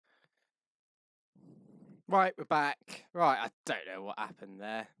Right, we're back. Right, I don't know what happened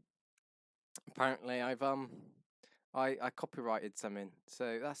there. Apparently, I copyrighted something,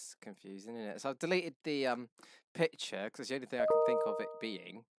 so that's confusing, isn't it? So I've deleted the picture because it's the only thing I can think of it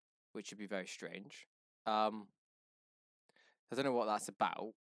being, which would be very strange. I don't know what that's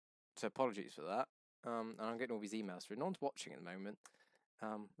about, so apologies for that. And I'm getting all these emails through. No one's watching at the moment,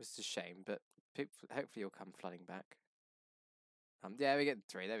 which is a shame, but people, hopefully you'll come flooding back. Yeah, we get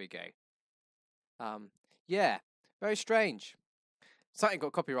 3. There we go. Yeah, very strange. Something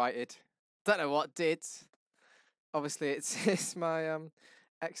got copyrighted. Don't know what did. Obviously, it's my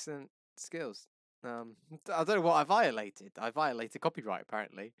excellent skills. I don't know what I violated. I violated copyright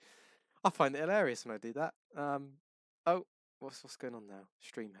apparently. I find it hilarious when I do that. Oh, what's going on now?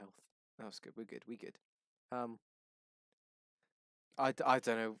 Stream health. That's good. We're good. We good. I don't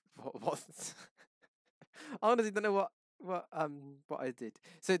know what I honestly don't know what I did.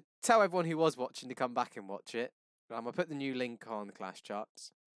 So tell everyone who was watching to come back and watch it. I put the new link on the Clash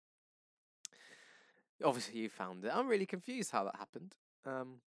charts. Obviously, you found it. I'm really confused how that happened.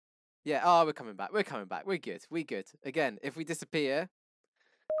 Yeah. Oh, we're coming back. We're coming back. We're good. We're good. Again, if we disappear,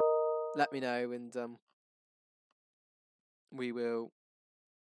 let me know, and we will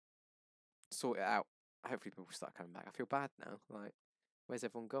sort it out. Hopefully, people start coming back. I feel bad now. Like, where's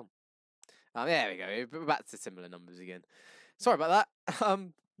everyone gone? There we go. We're back to similar numbers again. Sorry about that.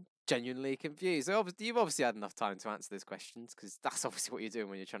 Genuinely confused. So you've obviously had enough time to answer those questions because that's obviously what you're doing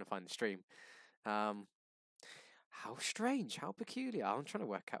when you're trying to find the stream. How strange, how peculiar. I'm trying to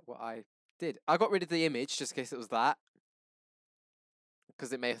work out what I did. I got rid of the image just in case it was that,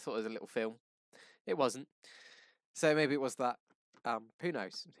 because it may have thought it was a little film. It wasn't. So maybe it was that. Who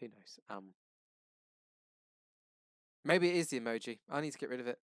knows? Who knows? Maybe it is the emoji. I need to get rid of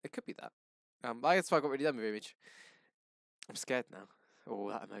it. It could be that. That's why I got rid of the image. I'm scared now. Oh,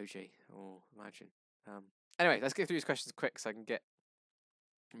 that emoji. Oh, imagine. Anyway, let's get through these questions quick so I can get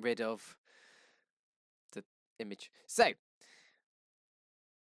rid of the image. So,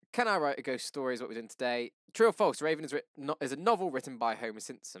 can I write a ghost story is what we're doing today. True or false? Raven is a novel written by Homer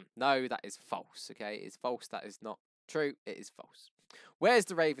Simpson. No, that is false. Okay, it is false. That is not true. It is false. Where's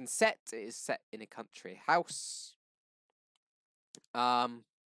the Raven set? It is set in a country house. Number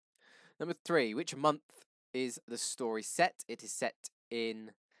 3. Which month is the story set? It is set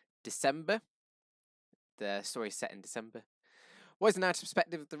in December. The story is set in December. What is the narrative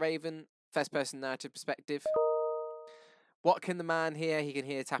perspective of the Raven? First person narrative perspective. What can the man hear? He can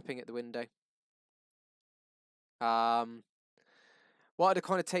hear tapping at the window. What are the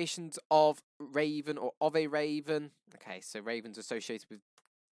connotations of raven or of a raven? Okay, so ravens associated with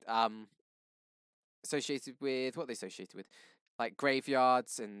what are they associated with? Like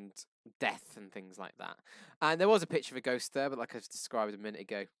graveyards and death and things like that. And there was a picture of a ghost there, but like I described a minute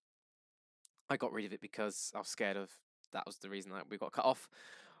ago, I got rid of it because I was scared of that was the reason that we got cut off.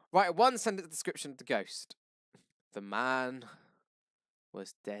 Write one sentence description of the ghost. The man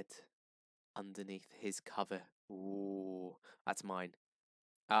was dead underneath his cover. Ooh, that's mine.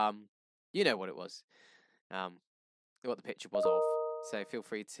 You know what it was. What the picture was of. So feel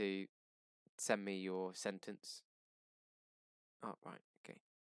free to send me your sentence. Oh, right, okay.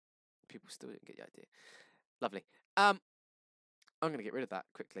 People still didn't get the idea. Lovely. I'm going to get rid of that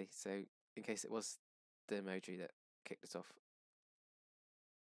quickly, so in case it was the emoji that kicked us off.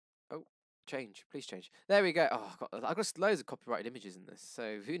 Oh, change. Please change. There we go. Oh, I've got loads of copyrighted images in this,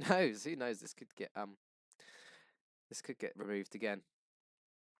 so who knows? Who knows? This could get removed again.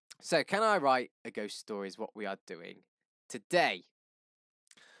 So, can I write a ghost story is what we are doing today.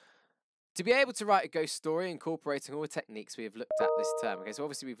 To be able to write a ghost story incorporating all the techniques we have looked at this term. Okay, so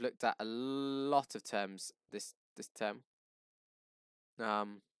obviously we've looked at a lot of terms this term.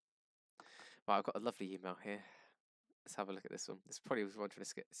 Well, I've got a lovely email here. Let's have a look at this one. This probably was one trying to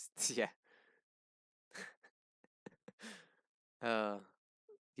skip. Yeah.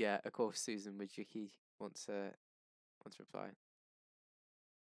 Yeah, of course, Susan Wojcicki wants to reply.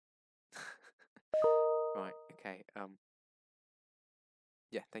 Right, okay.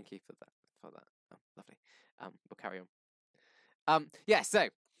 Yeah, thank you for that. Lovely. We'll carry on. Yeah, so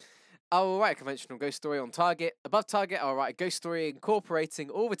I'll write a conventional ghost story on target. Above target, I'll write a ghost story incorporating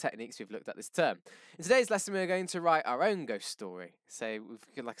all the techniques we've looked at this term. In today's lesson, we're going to write our own ghost story. So we've,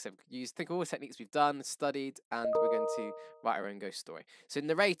 like I said, think of all the techniques we've done, studied, and we're going to write our own ghost story. So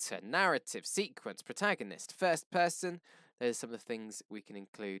narrator, narrative, sequence, protagonist, first person. Those are some of the things we can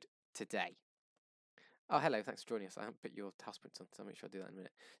include today. Oh, hello, thanks for joining us. I haven't put your house prints on, so I'll make sure I do that in a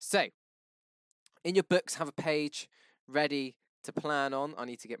minute. So, in your books, have a page ready to plan on. I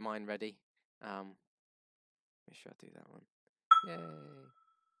need to get mine ready. Make sure I do that one. Yay.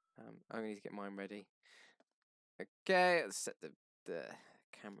 I need to get mine ready. Okay, let's set the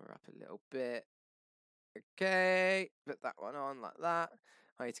camera up a little bit. Okay, put that one on like that.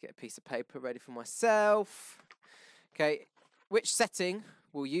 I need to get a piece of paper ready for myself. Okay, which setting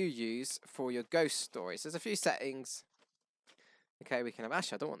will you use for your ghost stories? There's a few settings. Okay, we can have...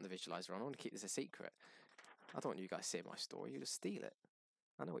 Actually, I don't want the visualizer on. I want to keep this a secret. I don't want you guys seeing my story. You just steal it.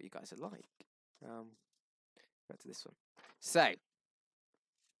 I know what you guys are like. Go to this one. So, I'm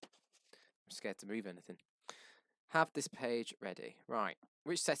scared to move anything. Have this page ready. Right,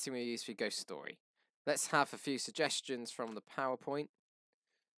 which setting will you use for your ghost story? Let's have a few suggestions from the PowerPoint.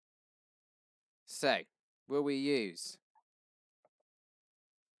 So, will we use...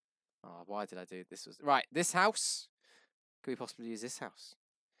 Oh, why did I do this? Right, this house? Could we possibly use this house?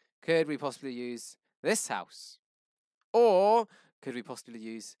 Could we possibly use this house? Or could we possibly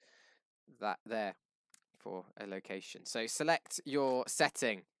use that there for a location? So select your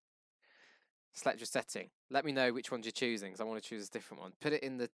setting. Select your setting. Let me know which ones you're choosing, because I want to choose a different one. Put it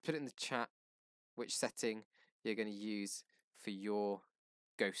in the chat which setting you're going to use for your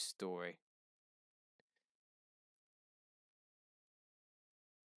ghost story.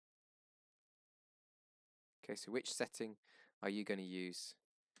 Okay, so which setting are you going to use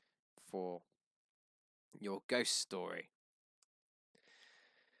for your ghost story?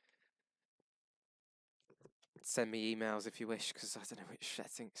 Send me emails if you wish, because I don't know which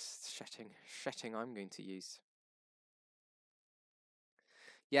setting I'm going to use.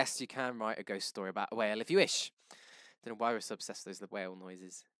 Yes, you can write a ghost story about a whale if you wish. Don't know why we're so obsessed with those whale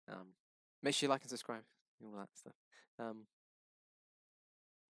noises. Make sure you like and subscribe, all that stuff.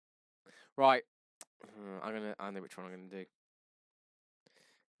 Right, I know which one I'm gonna do.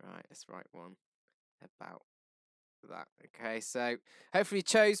 Right, let's write one about that. Okay, so hopefully you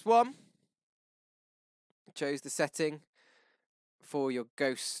chose one. Chose the setting for your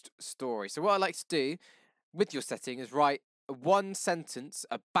ghost story. So what I like to do with your setting is write one sentence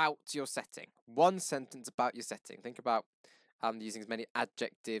about your setting. One sentence about your setting. Think about using as many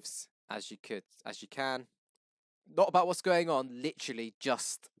adjectives as you can. Not about what's going on, literally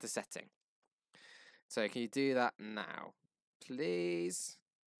just the setting. So can you do that now, please?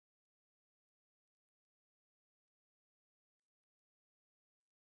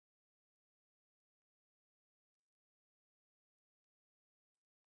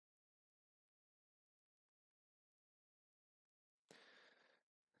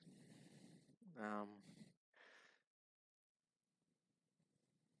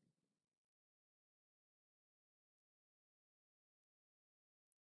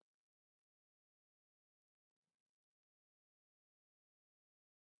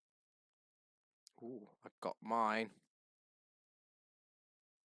 Ooh, I've got mine.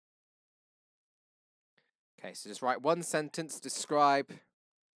 Okay, so just write one sentence to describe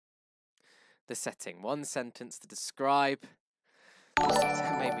the setting. One sentence to describe.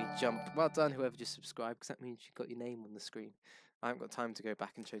 That made me jump. Well done, whoever just subscribed, because that means you got your name on the screen. I haven't got time to go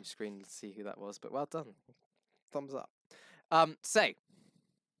back and change the screen and see who that was, but well done. Thumbs up. So,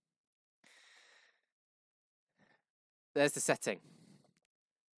 there's the setting.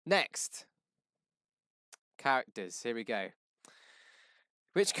 Next, characters. Here we go.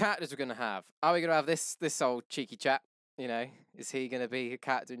 Which characters we're going to have? Are we going to have this old cheeky chap? You know, is he going to be a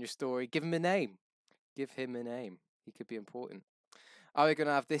character in your story? Give him a name. Give him a name. He could be important. Are we going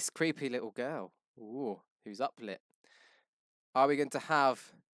to have this creepy little girl? Ooh, who's uplit? Are we going to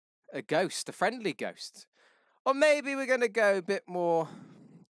have a ghost, a friendly ghost? Or maybe we're going to go a bit more,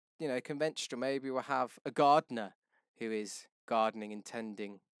 you know, conventional. Maybe we'll have a gardener who is gardening and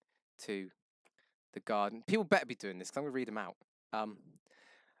tending to the garden. People better be doing this, because I'm going to read them out.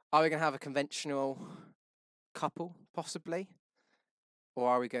 Are we going to have a conventional couple, possibly? Or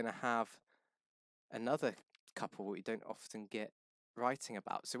are we going to have another couple we don't often get writing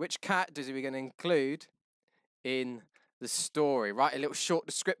about? So which characters are we going to include in the story? Write a little short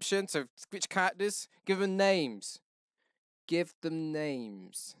description. So which characters? Give them names. Give them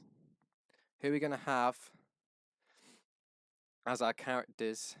names. Who are we going to have as our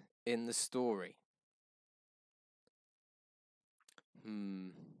characters in the story?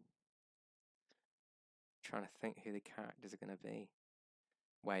 Trying to think who the characters are going to be.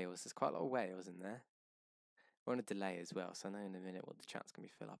 Whales. There's quite a lot of whales in there. We're on a delay as well, so I know in a minute what the chat's going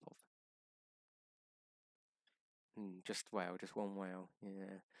to be full up of. Just whale, just one whale.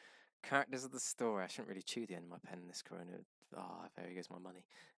 Yeah. Characters of the story. I shouldn't really chew the end of my pen in this corona. There goes my money.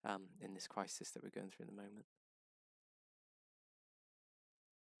 In this crisis that we're going through at the moment.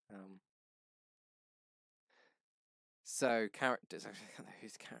 So characters.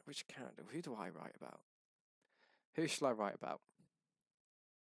 Which character? Who do I write about? Who shall I write about?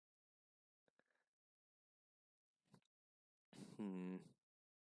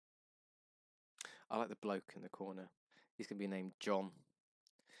 I like the bloke in the corner. He's going to be named John.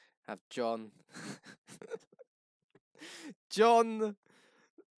 Have John. John.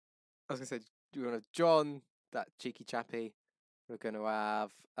 I was going to say, do we want to have John, that cheeky chappy? We're going to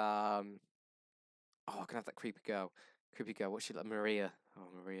have. Oh, I'm going to have that creepy girl. Creepy girl. What's she like? Maria. Oh,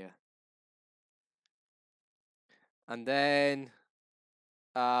 Maria. And then.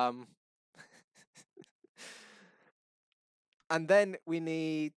 And then we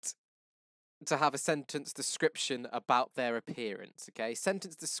need to have a sentence description about their appearance, okay?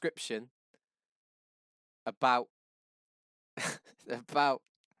 Sentence description about about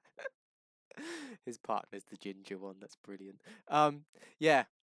his partner's the ginger one. That's brilliant. Yeah.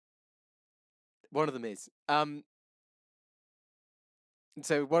 One of them is.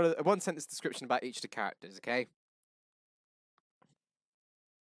 So one sentence description about each of the characters, okay?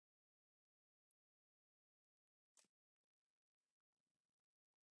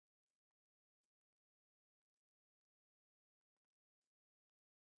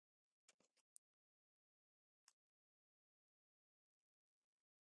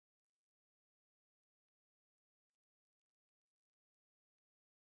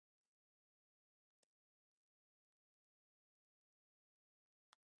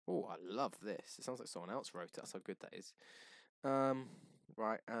 Oh, I love this. It sounds like someone else wrote it. That's how good that is.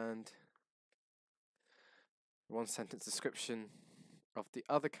 Right, and one sentence description of the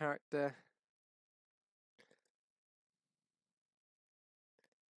other character.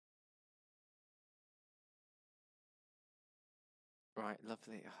 Right,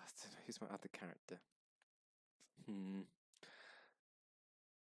 lovely. Oh, who's my other character?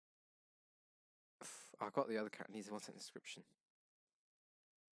 I got the other character. Needs one sentence description.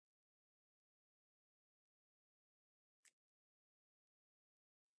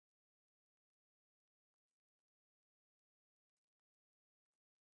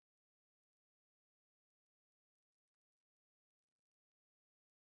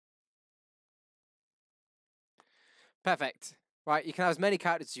 Perfect. Right, you can have as many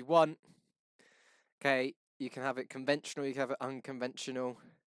characters as you want. Okay, you can have it conventional, you can have it unconventional.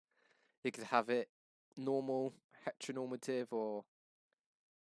 You could have it normal, heteronormative, or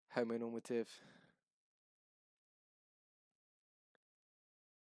homonormative.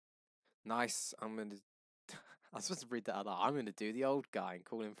 Nice. I'm supposed to read that out loud. I'm gonna do the old guy and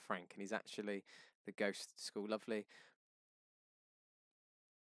call him Frank, and he's actually the ghost at school. Lovely.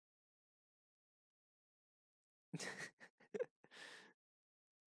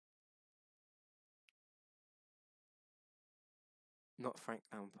 Not Frank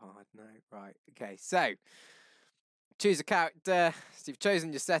Lampard, no. Right. Okay, so choose a character. So you've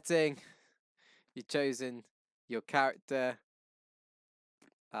chosen your setting. You've chosen your character.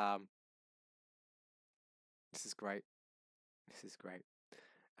 This is great. This is great.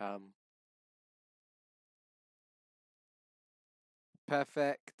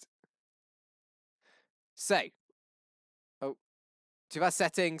 Perfect. So, so we've had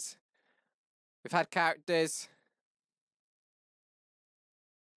settings. We've had characters.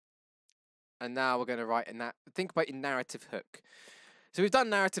 And now we're going to write think about your narrative hook. So we've done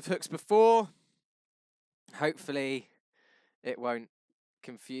narrative hooks before. Hopefully it won't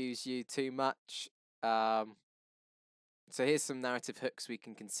confuse you too much. So here's some narrative hooks we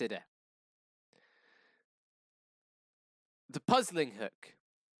can consider. The puzzling hook.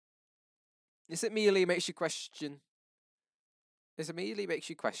 This immediately makes you question. This immediately makes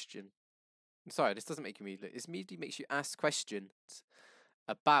you question. Sorry, this doesn't make you immediately. This immediately makes you ask questions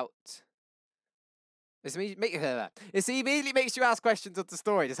about. This immediately makes you ask questions of the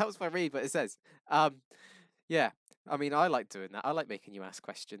story. This helps if I read what it says. Yeah. I mean, I like doing that. I like making you ask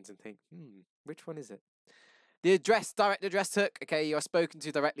questions and think, which one is it? The direct address hook. Okay, you are spoken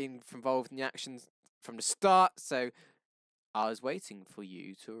to directly and involved in the actions from the start. So, I was waiting for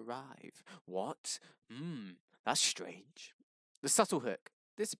you to arrive. What? That's strange. The subtle hook.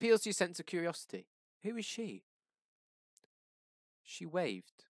 This appeals to your sense of curiosity. Who is she? She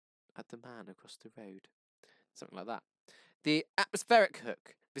waved at the man across the road. Something like that. The atmospheric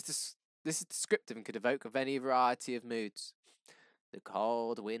hook. This is descriptive and could evoke of any variety of moods. The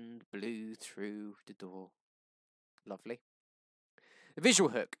cold wind blew through the door. Lovely. The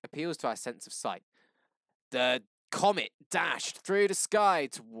visual hook appeals to our sense of sight. The comet dashed through the sky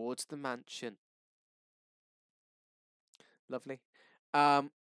towards the mansion. Lovely.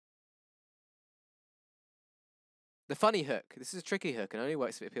 The funny hook. This is a tricky hook and only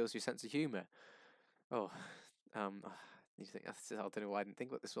works if it appeals to your sense of humour. Oh, you think I don't know why I didn't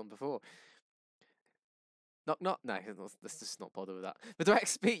think about this one before. No, let's just not bother with that. The direct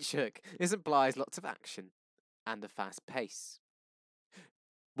speech hook. This implies lots of action and a fast pace.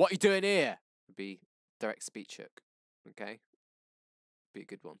 What are you doing here? Would be direct speech hook. Okay, be a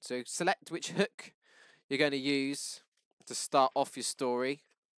good one. So select which hook you're going to use to start off your story.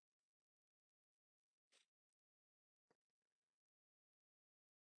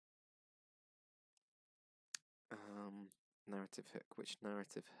 Narrative hook. Which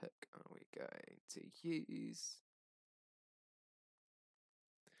narrative hook are we going to use?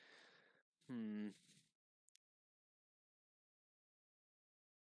 I'm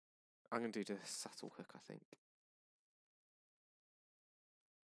going to do the subtle hook, I think.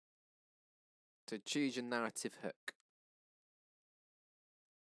 So choose your narrative hook.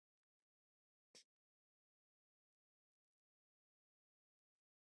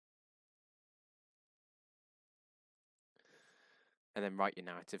 And then write your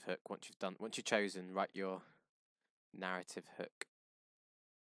narrative hook. Once you've chosen, write your narrative hook.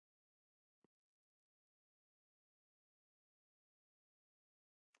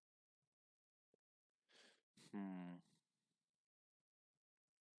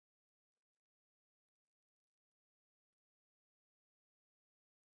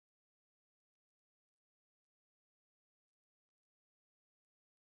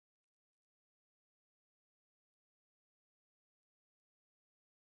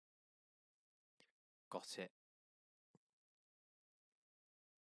 Got it.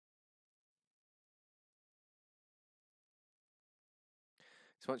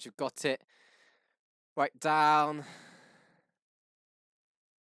 So once you've got it, write down.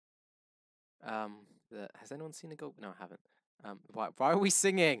 Has anyone seen a goal? No, I haven't. Why are we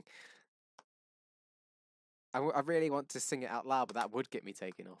singing? I really want to sing it out loud, but that would get me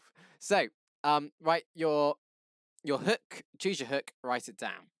taken off. So, write your hook. Choose your hook. Write it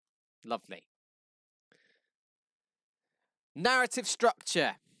down. Lovely. Narrative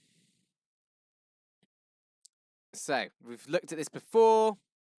structure. So we've looked at this before.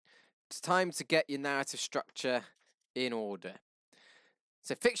 It's time to get your narrative structure in order.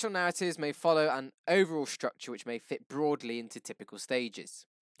 So fictional narratives may follow an overall structure which may fit broadly into typical stages.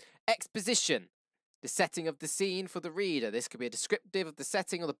 Exposition, the setting of the scene for the reader. This could be a descriptive of the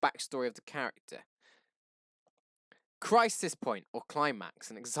setting or the backstory of the character. Crisis point or climax,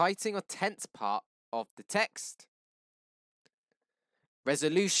 an exciting or tense part of the text.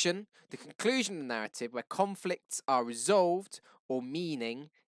 Resolution, the conclusion of the narrative where conflicts are resolved or meaning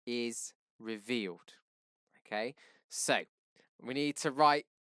is revealed. Okay, so we need to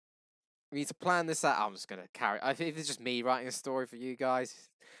plan this out. I'm just going to carry. If it's just me writing a story for you guys,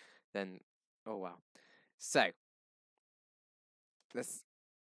 then oh well. So let's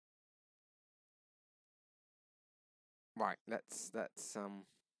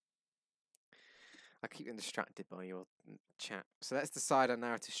I keep getting distracted by your chat. So let's decide our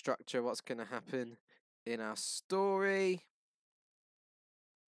narrative structure. What's going to happen in our story?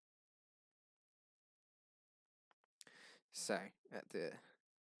 So at the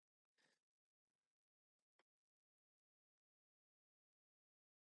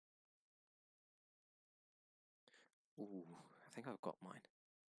I think I've got mine.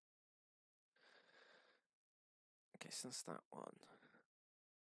 Okay, so that's that one.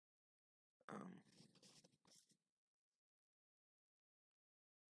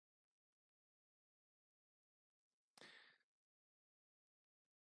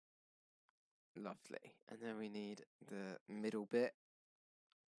 Lovely. And then we need the middle bit.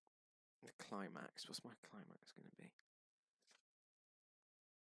 The climax. What's my climax going to be?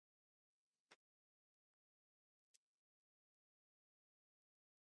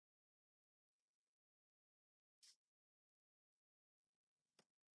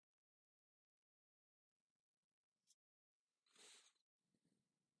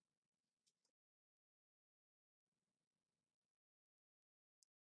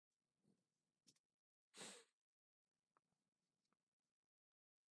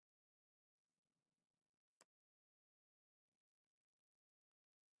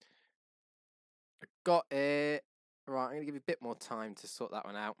 I got it. Right, I'm going to give you a bit more time to sort that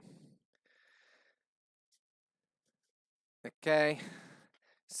one out. Okay.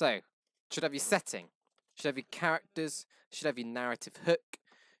 So, should have your setting. Should have your characters. Should have your narrative hook.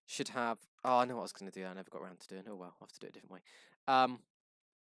 Should have... Oh, I know what I was going to do. I never got around to doing. Oh, well, I'll have to do it a different way.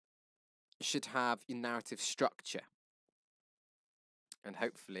 Should have your narrative structure. And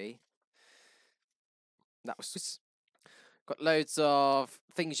hopefully... That was... Got loads of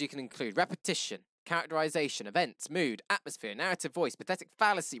things you can include. Repetition, characterization, events, mood, atmosphere, narrative voice, pathetic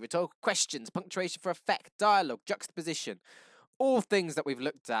fallacy, rhetorical questions, punctuation for effect, dialogue, juxtaposition. All things that we've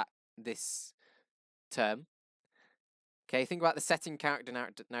looked at this term. Okay, think about the setting, character,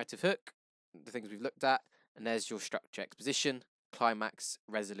 narrative hook, the things we've looked at, and there's your structure. Exposition, climax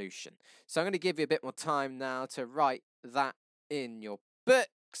resolution. So I'm going to give you a bit more time now to write that in your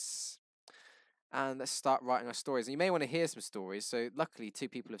books. And let's start writing our stories. And you may want to hear some stories. So luckily, 2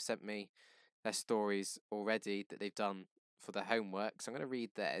 people have sent me their stories already that they've done for their homework. So I'm going to read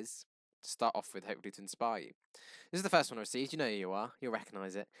theirs to start off with, hopefully to inspire you. This is the first one I received. You know who you are. You'll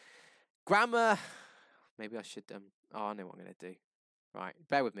recognise it. Grammar. Maybe I should. Oh, I know what I'm going to do. Right,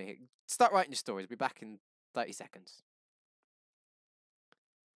 bear with me. Start writing your stories. I'll be back in 30 seconds.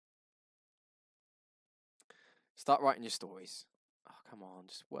 Start writing your stories. Oh, come on,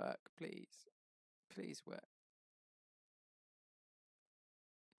 just work, please. Please work.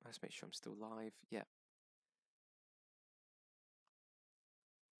 Let's make sure I'm still live. Yeah.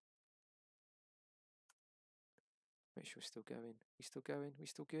 Make sure we're still going. We still going? We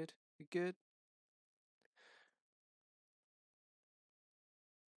still good? We good?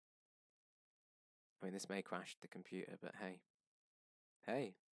 I mean, this may crash the computer, but hey.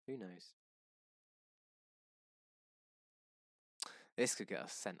 Hey, who knows? This could get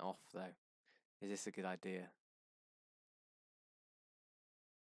us sent off, though. Is this a good idea?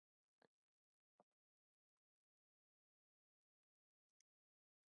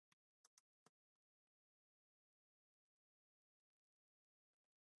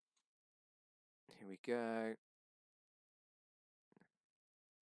 Here we go.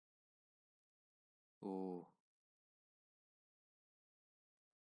 Ooh.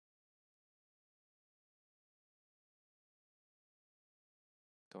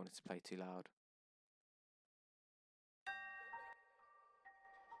 Don't want it to play too loud.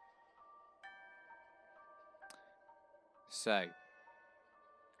 So, I'm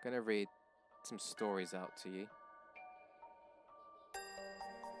going to read some stories out to you.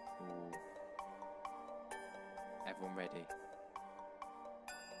 Ooh. Everyone ready?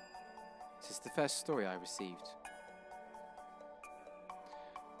 This is the first story I received.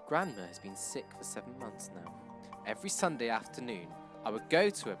 Grandma has been sick for 7 months now. Every Sunday afternoon, I would go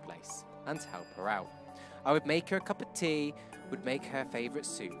to her place and help her out. I would make her a cup of tea, would make her favourite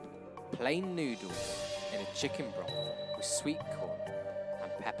soup, plain noodles in a chicken broth with sweet corn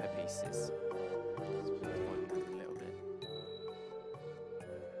and pepper pieces.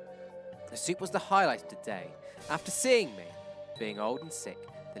 The soup was the highlight of the day. After seeing me, being old and sick,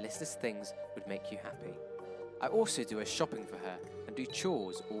 the listless things would make you happy. I also do her shopping for her and do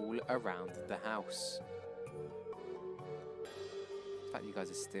chores all around the house. The fact you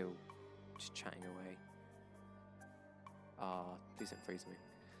guys are still just chatting away. Ah, please don't freeze me.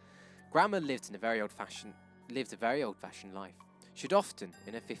 Grandma lived a very old-fashioned life. She'd often,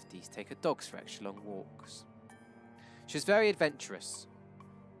 in her 50s, take her dogs for extra long walks. She was very adventurous.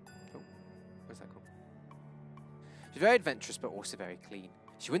 Oh, where's that gone? She was very adventurous, but also very clean.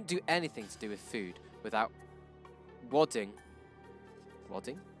 She wouldn't do anything to do with food without wading. What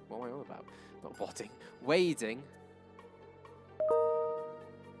am I on about? Not wadding. Wading.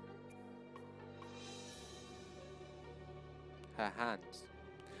 Her hands.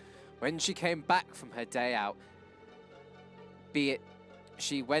 When she came back from her day out, be it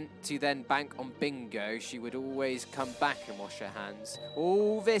she went to then bank on bingo, she would always come back and wash her hands.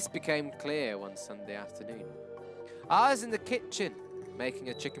 All this became clear one Sunday afternoon. I was in the kitchen making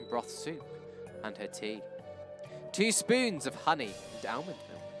a chicken broth soup and her tea. 2 spoons of honey and almond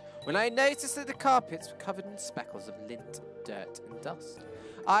milk, when I noticed that the carpets were covered in speckles of lint, dirt and dust.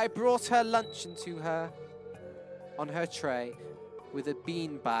 I brought her lunch on her tray with a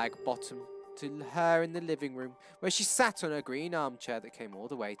beanbag bottom to her in the living room, where she sat on her green armchair that came all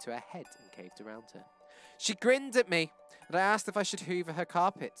the way to her head and caved around her. She grinned at me, and I asked if I should hoover her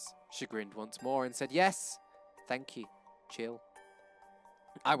carpets. She grinned once more and said, "Yes, thank you, chill."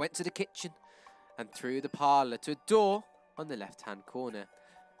 I went to the kitchen and through the parlour to a door on the left-hand corner.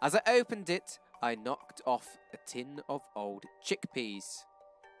 As I opened it, I knocked off a tin of old chickpeas.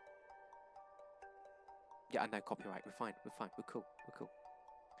 Yeah, I know, copyright. We're fine. We're cool.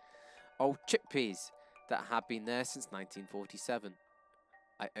 Old chickpeas that had been there since 1947.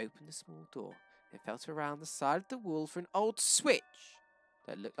 I opened the small door and felt around the side of the wall for an old switch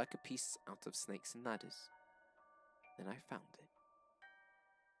that looked like a piece out of Snakes and Ladders. Then I found it.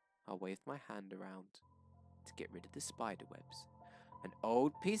 I waved my hand around to get rid of the spider webs. An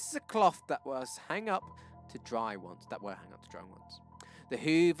old piece of cloth that was hung up to dry once. The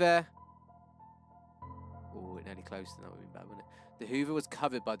Hoover. Oh, it nearly closed, and that would have been bad, wouldn't it? The Hoover was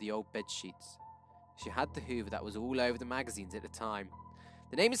covered by the old bed sheets. She had the Hoover that was all over the magazines at the time.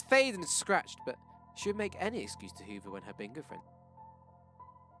 The name is faded and scratched, but she would make any excuse to Hoover when her bingo friend.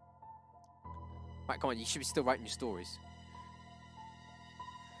 Right, come on, you should be still writing your stories.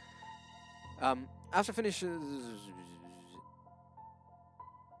 After I finish,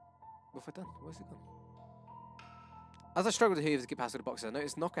 What have I done? Where's it gone? As I struggled to hoover to get past the boxes, I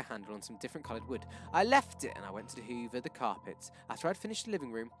noticed a knocker handle on some different coloured wood. I left it and I went to hoover the carpets. After I'd finished the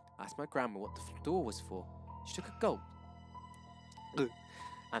living room, I asked my grandma what the door was for. She took a gulp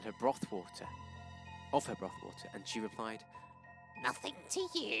and her broth water, and she replied, Nothing to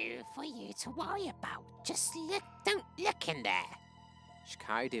you for you to worry about. Just look, don't look in there. She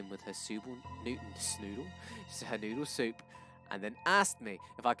carried in with her her noodle soup, and then asked me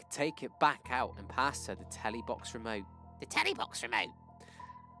if I could take it back out and pass her the telly box remote. The telly box remote.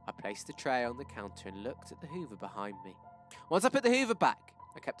 I placed the tray on the counter and looked at the hoover behind me. Once I put the hoover back,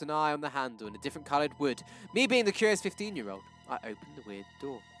 I kept an eye on the handle and a different coloured wood. Me being the curious 15-year-old, I opened the weird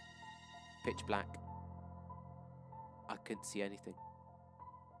door. Pitch black. I couldn't see anything.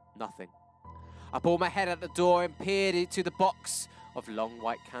 Nothing. I pulled my head out the door and peered into the box of long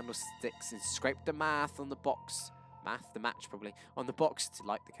white candlesticks and scraped the math on the box. The match probably, on the box to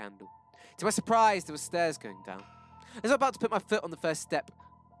light the candle. To my surprise, there were stairs going down. As I was about to put my foot on the first step,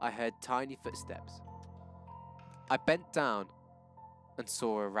 I heard tiny footsteps. I bent down and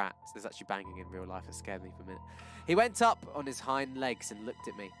saw a rat. There's actually banging in real life. It scared me for a minute. He went up on his hind legs and looked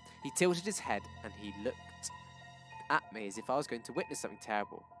at me. He tilted his head and he looked at me as if I was going to witness something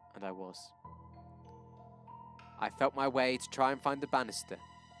terrible, and I was. I felt my way to try and find the banister.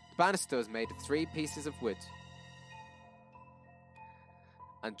 The banister was made of 3 pieces of wood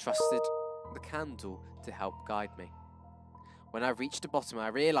and trusted the candle to help guide me. When I reached the bottom, I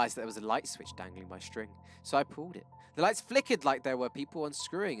realised that there was a light switch dangling by string, so I pulled it. The lights flickered like there were people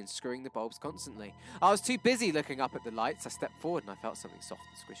unscrewing and screwing the bulbs constantly. I was too busy looking up at the lights. I stepped forward and I felt something soft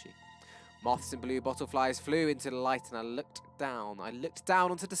and squishy. Moths and blue bottle flies flew into the light and I looked down. I looked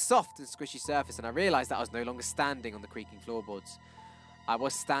down onto the soft and squishy surface and I realised that I was no longer standing on the creaking floorboards. I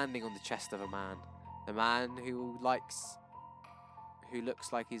was standing on the chest of a man. A man who looks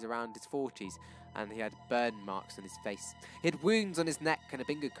like he's around his 40s, and he had burn marks on his face. He had wounds on his neck and a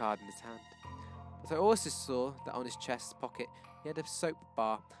bingo card in his hand. But I also saw that on his chest pocket he had a soap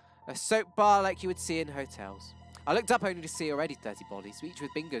bar like you would see in hotels. I looked up only to see already 30 bodies, each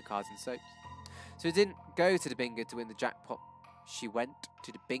with bingo cards and soaps. So he didn't go to the bingo to win the jackpot. She went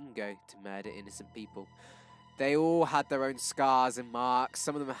to the bingo to murder innocent people. They all had their own scars and marks.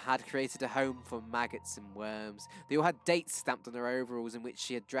 Some of them had created a home for maggots and worms. They all had dates stamped on their overalls in which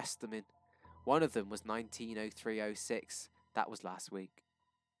she had dressed them in. One of them was 1903-06. That was last week.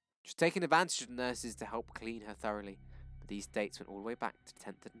 She was taking advantage of the nurses to help clean her thoroughly. But these dates went all the way back to the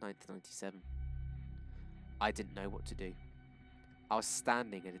 10th of 1997. I didn't know what to do. I was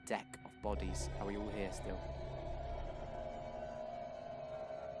standing in a deck of bodies. Are we all here still?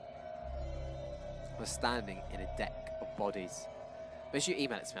 I was standing in a deck of bodies. Make sure you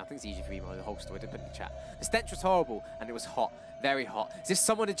email it to me. I think it's easier for email the whole story to put in the chat. The stench was horrible and it was hot, very hot, as if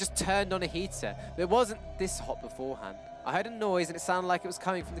someone had just turned on a heater. But it wasn't this hot beforehand. I heard a noise and it sounded like it was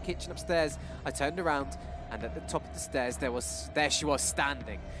coming from the kitchen upstairs. I turned around and at the top of the stairs there she was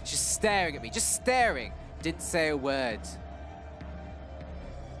standing. She's staring at me, just staring. Didn't say a word.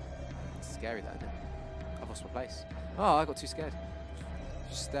 It's scary that, isn't it? I've lost my place. Oh, I got too scared.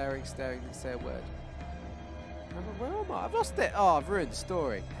 Just staring, didn't say a word. Where am I? I've lost it. Oh, I've ruined the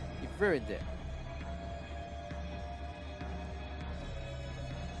story. You've ruined it.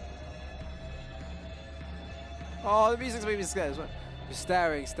 Oh, the music's making me scared as well. Just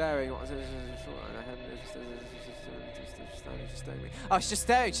staring. Oh, she's just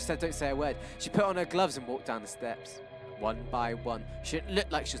staring. She said, don't say a word. She put on her gloves and walked down the steps. One by one. She didn't look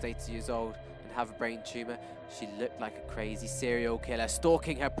like she was 80 years old and have a brain tumour. She looked like a crazy serial killer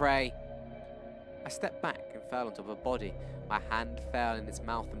stalking her prey. I stepped back and fell on top of a body. My hand fell in its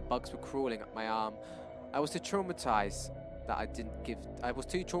mouth and bugs were crawling up my arm. I was too traumatized that I didn't give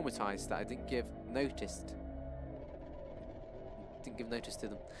notice to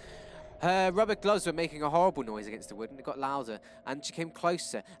them. Her rubber gloves were making a horrible noise against the wood and it got louder and she came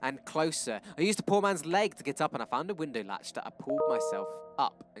closer and closer. I used a poor man's leg to get up and I found a window latch that I pulled myself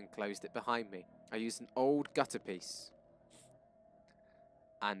up and closed it behind me. I used an old gutter piece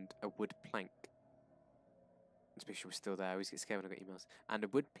and a wood plank. Let's make sure we're still there. I always get scared when I get emails. And a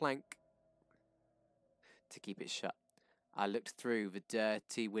wood plank to keep it shut. I looked through the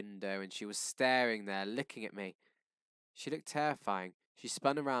dirty window and she was staring there, looking at me. She looked terrifying. She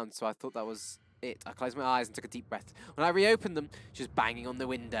spun around, so I thought that was it. I closed my eyes and took a deep breath. When I reopened them, she was banging on the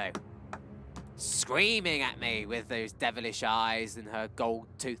window, screaming at me with those devilish eyes and her gold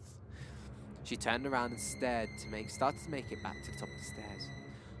tooth. She turned around and started to make it back to the top of the stairs.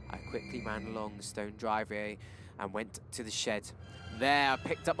 I quickly ran along the stone driveway and went to the shed. There, I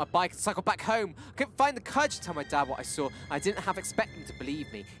picked up my bike and cycled back home. I couldn't find the courage to tell my dad what I saw. I didn't half expect him to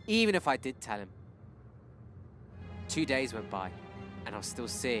believe me, even if I did tell him. 2 days went by, and I was still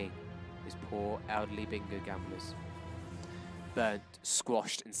seeing those poor elderly bingo gamblers. Burnt,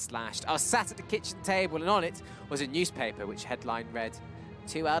 squashed, and slashed. I was sat at the kitchen table, and on it was a newspaper which headline read,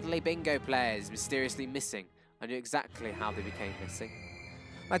 "2 elderly bingo players mysteriously missing." I knew exactly how they became missing.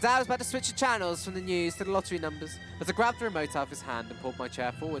 My dad was about to switch the channels from the news to the lottery numbers, but I grabbed the remote out of his hand and pulled my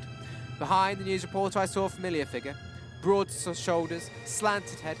chair forward. Behind the news reporter, I saw a familiar figure. Broad shoulders,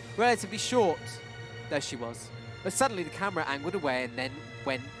 slanted head, relatively short. There she was. But suddenly the camera angled away, and then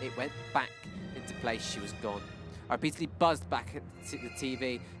when it went back into place, she was gone. I repeatedly buzzed back at the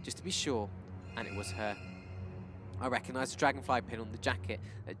TV just to be sure, and it was her. I recognised the dragonfly pin on the jacket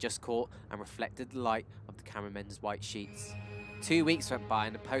that just caught and reflected the light of the cameramen's white sheets. 2 weeks went by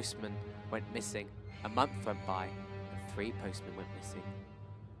and the postman went missing. A month went by and 3 postmen went missing.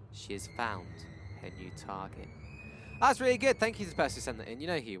 She has found her new target. That's really good. Thank you to the person who sent that in. You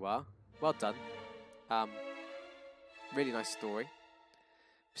know who you are. Well done. Really nice story.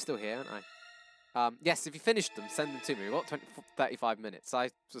 I'm still here, aren't I? Yes, if you finished them, send them to me. We've got 35 minutes. I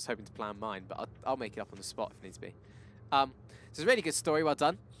was hoping to plan mine, but I'll make it up on the spot if needs be. So it's a really good story. Well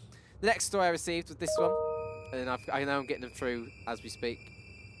done. The next story I received was this one. And I know I'm getting them through as we speak.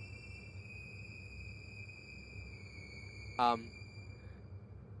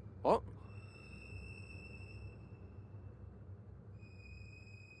 What?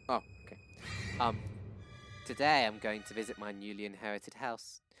 Oh, okay. Today I'm going to visit my newly inherited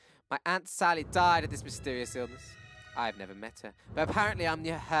house. My Aunt Sally died of this mysterious illness. I've never met her, but apparently I'm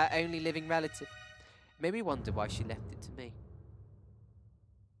her only living relative. It made me wonder why she left it to me.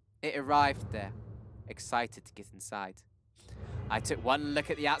 It arrived there, excited to get inside. I took one look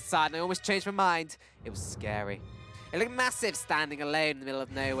at the outside and I almost changed my mind. It was scary. It looked massive, standing alone in the middle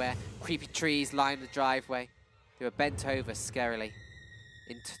of nowhere. Creepy trees lined the driveway. They were bent over scarily,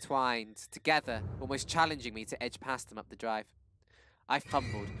 intertwined together, almost challenging me to edge past them up the drive. I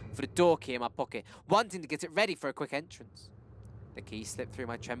fumbled for the door key in my pocket, wanting to get it ready for a quick entrance. The key slipped through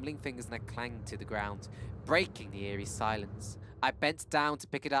my trembling fingers and I clanged to the ground, breaking the eerie silence. I bent down to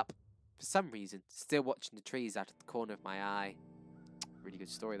pick it up, for some reason, still watching the trees out of the corner of my eye. Really good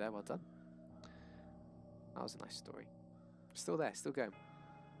story there, well done. That was a nice story. Still there, still going.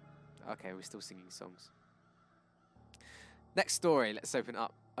 Okay, we're still singing songs. Next story, let's open it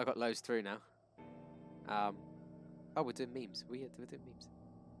up. I've got loads through now. Oh, we're doing memes. We're doing memes.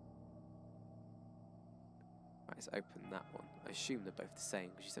 Right, let's open that one. I assume they're both the same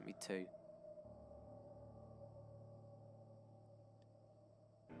because you sent me 2.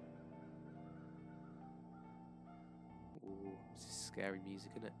 Ooh, this is scary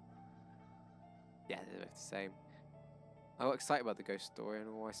music, isn't it? Yeah, they're both the same. I got excited about the ghost story and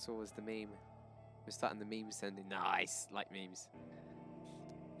all I saw was the meme. We're starting the meme sending. Nice, like memes.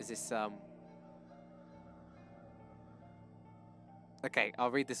 Is this Okay, I'll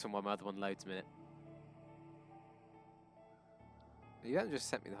read this one while my other one loads a minute. You haven't just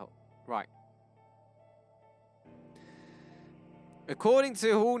sent me the whole... Right. According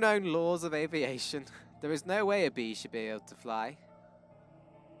to all known laws of aviation, there is no way a bee should be able to fly.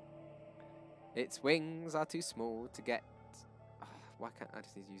 Its wings are too small to get... why can't I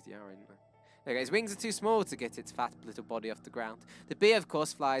just need to use the arrow, didn't I? Okay, its wings are too small to get its fat little body off the ground. The bee, of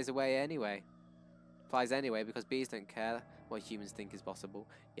course, flies away anyway. Flies anyway because bees don't care what humans think is possible.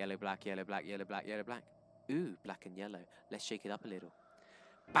 Yellow, black, yellow, black, yellow, black, yellow, black. Ooh, black and yellow. Let's shake it up a little.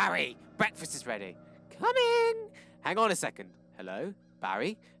 Barry, breakfast is ready. Coming! Hang on a second. Hello?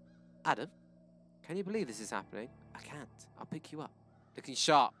 Barry? Adam? Can you believe this is happening? I can't. I'll pick you up. Looking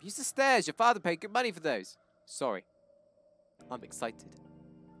sharp. Use the stairs. Your father paid good money for those. Sorry. I'm excited.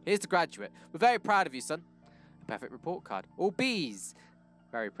 Here's the graduate. We're very proud of you, son. A perfect report card. All B's.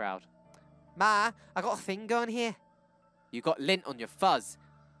 Very proud. Ma, I got a thing going here. You got lint on your fuzz.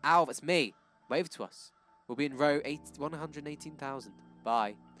 Ow, that's me. Wave to us. We'll be in row 118,000.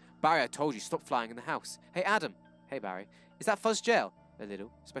 Bye. Barry, I told you, stop flying in the house. Hey, Adam. Hey, Barry. Is that fuzz jail? A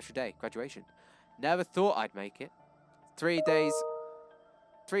little. Special day. Graduation. Never thought I'd make it. 3 days.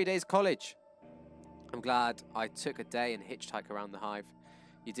 3 days college. I'm glad I took a day and hitchhike around the hive.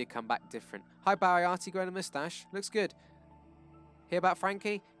 You did come back different. Hi, Barry. Artie growing a moustache. Looks good. Hear about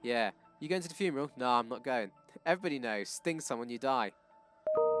Frankie? Yeah. You going to the funeral? No, I'm not going. Everybody knows. Sting someone, you die.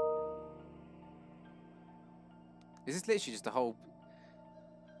 Is this literally just the whole...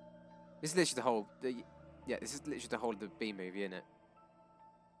 This is literally the whole... Yeah, this is literally the whole of the B movie, isn't it?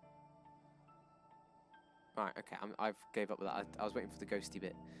 Right, okay. I've gave up with that. I was waiting for the ghosty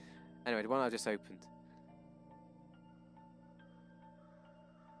bit. Anyway, the one I just opened.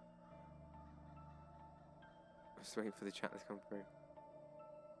 just waiting for the chat to come through.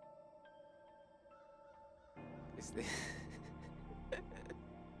 Is the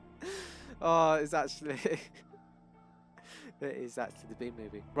oh, it's actually it is actually the Bean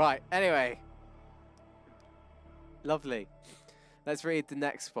movie. Right. Anyway, lovely. Let's read the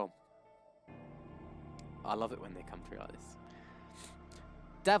next one. I love it when they come through like this.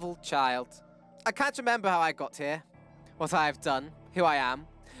 Devil child. I can't remember how I got here, what I have done, who I am.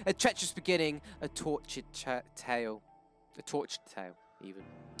 A treacherous beginning, a tortured tale. A tortured tale, even.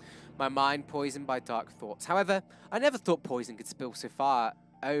 My mind poisoned by dark thoughts. However, I never thought poison could spill so far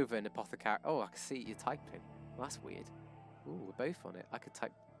over an apothecary. Oh, I can see you typing. Well, that's weird. Ooh, we're both on it. I could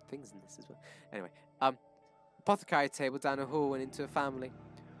type things in this as well. Anyway, apothecary table down a hall and into a family.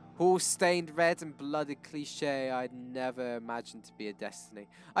 Hall stained red and bloody cliche I'd never imagined to be a destiny.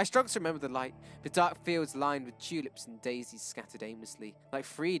 I struggle to remember the light, the dark fields lined with tulips and daisies scattered aimlessly. Like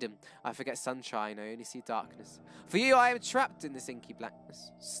freedom, I forget sunshine, I only see darkness. For you, I am trapped in this inky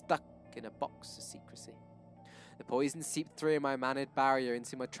blackness, stuck in a box of secrecy. The poison seeped through my mannered barrier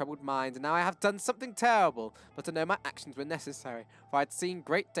into my troubled mind, and now I have done something terrible, but I know my actions were necessary, for I had seen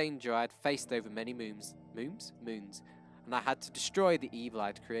great danger I had faced over many moons. Moons? And I had to destroy the evil I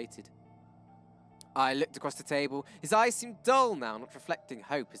had created. I looked across the table. His eyes seemed dull now, not reflecting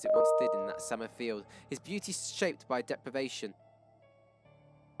hope as it once did in that summer field. His beauty shaped by deprivation.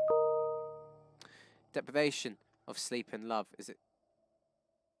 Deprivation of sleep and love. Is it?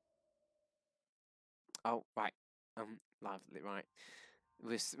 Oh, right. Lovely, right.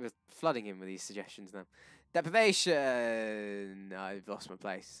 We're flooding him with these suggestions now. Deprivation. I've lost my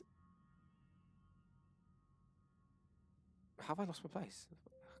place. Have I lost my place?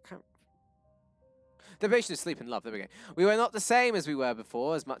 I can't. Devotion is sleep and love. There we go. We were not the same as we were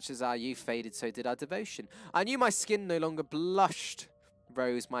before. As much as our youth faded, so did our devotion. I knew my skin no longer blushed.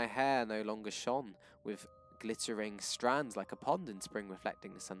 Rose, my hair no longer shone with glittering strands like a pond in spring,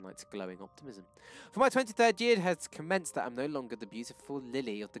 reflecting the sunlight's glowing optimism. For my 23rd year has commenced that I'm no longer the beautiful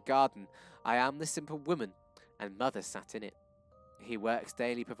lily of the garden. I am the simple woman, and mother sat in it. He works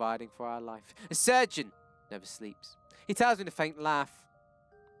daily providing for our life. A surgeon never sleeps. He tells me to faint laugh.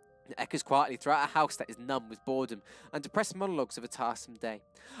 It echoes quietly throughout a house that is numb with boredom and depressed monologues of a tiresome day.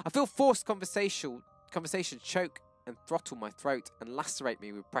 I feel forced conversation choke and throttle my throat and lacerate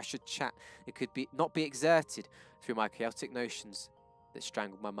me with pressured chat. It could not be exerted through my chaotic notions that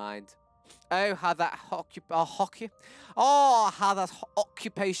strangle my mind. Oh, how that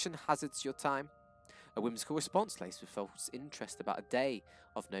occupation hazards your time. A whimsical response laced with false interest about a day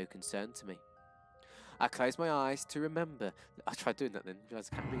of no concern to me. I close my eyes to remember. I tried doing that then. I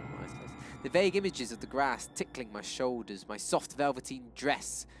realised I can't read my eyes closed. The vague images of the grass tickling my shoulders, my soft velveteen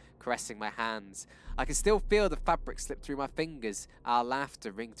dress caressing my hands. I can still feel the fabric slip through my fingers, our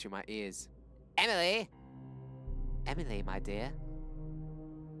laughter ring through my ears. Emily! Emily, my dear.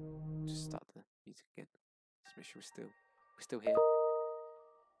 Just start the music again. Just make sure we're still here.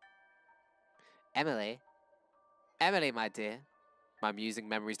 Emily. Emily, my dear. My musing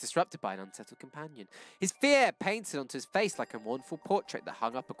memories disrupted by an unsettled companion. His fear painted onto his face like a mournful portrait that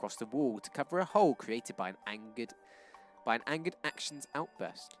hung up across the wall to cover a hole created by an angered actions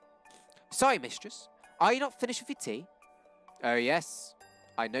outburst. Sorry, mistress. Are you not finished with your tea? Oh, yes.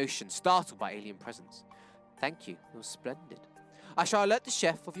 I notion, startled by alien presence. Thank you. It was splendid. I shall alert the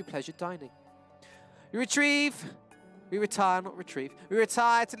chef of your pleasure dining. We retire to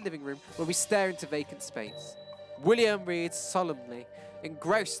the living room where we stare into vacant space. William reads solemnly,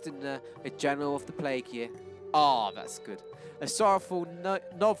 engrossed in a journal of the plague year. Ah, that's good. A sorrowful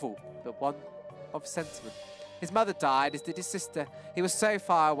novel, but one of sentiment. His mother died, as did his sister. He was so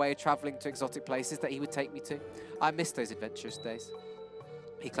far away travelling to exotic places that he would take me to. I miss those adventurous days.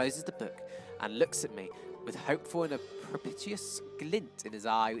 He closes the book and looks at me with hopeful and a propitious glint in his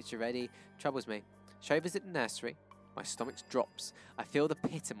eye, which already troubles me. Shall I visit the nursery? My stomach drops. I feel the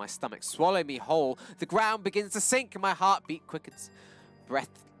pit in my stomach swallow me whole. The ground begins to sink and my heartbeat quickens. Breath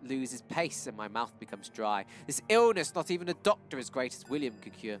loses pace and my mouth becomes dry. This illness not even a doctor as great as William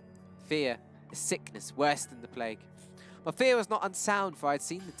could cure. Fear, a sickness worse than the plague. My fear was not unsound, for I had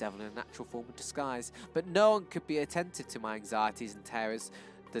seen the devil in a natural form of disguise, but no one could be attentive to my anxieties and terrors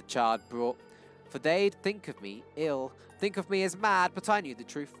the child brought, for they'd think of me ill, think of me as mad, but I knew the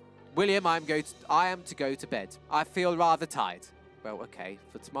truth. William, I am to go to bed. I feel rather tired. Well, okay,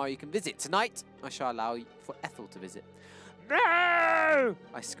 for tomorrow you can visit. Tonight, I shall allow for Ethel to visit. No!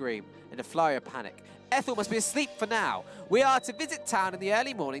 I scream, in a flurry of panic. Ethel must be asleep for now. We are to visit town in the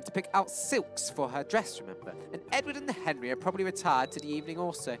early morning to pick out silks for her dress, remember? And Edward and Henry are probably retired to the evening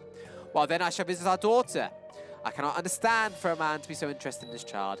also. Well, then I shall visit our daughter. I cannot understand for a man to be so interested in his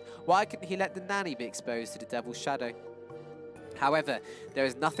child. Why couldn't he let the nanny be exposed to the devil's shadow? However, there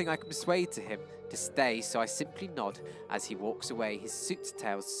is nothing I can persuade to him to stay, so I simply nod as he walks away. His suit's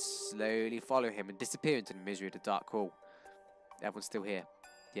tails slowly follow him and disappear into the misery of the dark hall. Everyone's still here.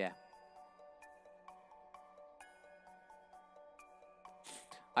 Yeah.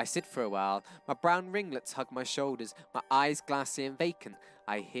 I sit for a while. My brown ringlets hug my shoulders, my eyes glassy and vacant.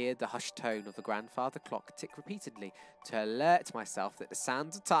 I hear the hushed tone of the grandfather clock tick repeatedly to alert myself that the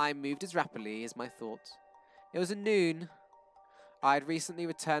sands of time moved as rapidly as my thoughts. It was at noon. I had recently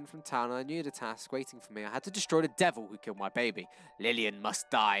returned from town and I knew the task waiting for me. I had to destroy the devil who killed my baby. Lillian must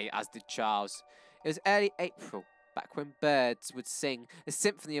die, as did Charles. It was early April, back when birds would sing a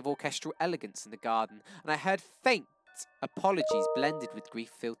symphony of orchestral elegance in the garden, and I heard faint apologies blended with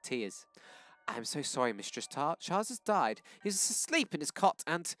grief-filled tears. I am so sorry, Mistress Tart. Charles has died. He was asleep in his cot,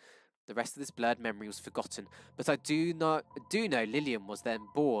 and the rest of this blurred memory was forgotten. But I do know Lillian was then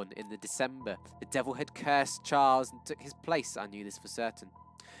born in the December. The devil had cursed Charles and took his place. I knew this for certain.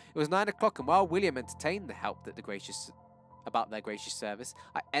 It was 9 o'clock, and while William entertained the help that about their gracious service,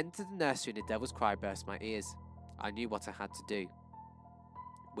 I entered the nursery and the devil's cry burst my ears. I knew what I had to do.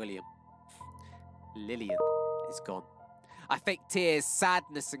 William. Lillian is gone. I faked tears,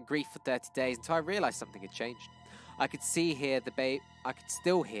 sadness and grief for 30 days until I realised something had changed. I could still hear the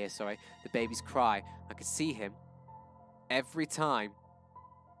baby's cry. I could see him every time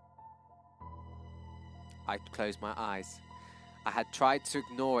I closed my eyes. I had tried to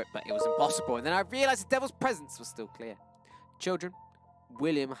ignore it, but it was impossible, and then I realised the devil's presence was still clear. Children,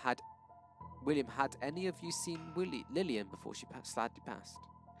 William, had any of you seen Lillian before she sadly passed?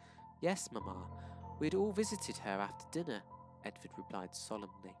 Yes, Mamma. We'd all visited her after dinner, Edward replied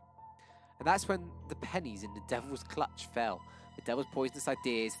solemnly. And that's when the pennies in the devil's clutch fell. The devil's poisonous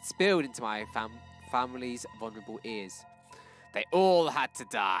ideas had spilled into my family's vulnerable ears. They all had to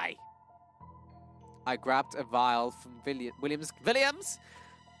die. I grabbed a vial from William's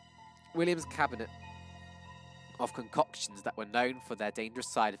cabinet of concoctions that were known for their dangerous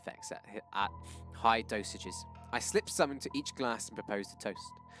side effects at high dosages. I slipped some into each glass and proposed a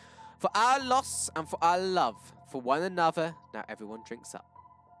toast. For our loss and for our love for one another, now everyone drinks up.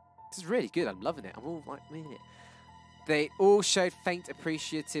 This is really good. I'm loving it. I'm all like, meaning it. They all showed faint,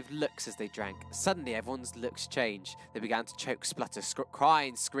 appreciative looks as they drank. Suddenly, everyone's looks changed. They began to choke, splutter, cry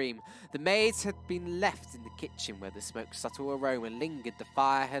and scream. The maids had been left in the kitchen where the smoke's subtle aroma lingered. The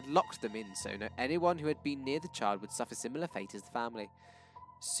fire had locked them in, so anyone who had been near the child would suffer similar fate as the family.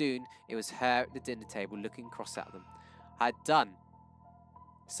 Soon, it was her at the dinner table looking cross at them. I had done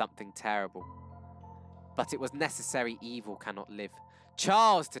something terrible. But it was necessary. Evil cannot live.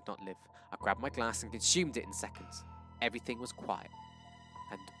 Charles did not live. I grabbed my glass and consumed it in seconds. Everything was quiet,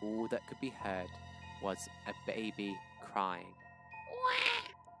 and all that could be heard was a baby crying.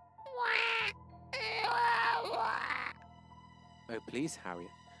 Oh, please, Harriet.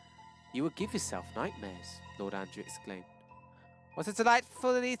 You will give yourself nightmares, Lord Andrew exclaimed. What a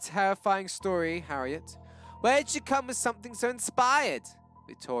delightfully terrifying story, Harriet. Where did you come with something so inspired?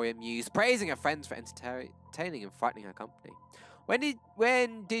 Victoria mused, praising her friends for entertaining and frightening her company.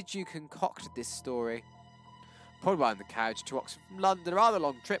 When did you concoct this story? Probably while in the carriage to Oxford from London. A rather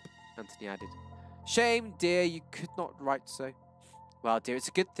long trip, Anthony added. Shame, dear, you could not write so. Well, dear, it's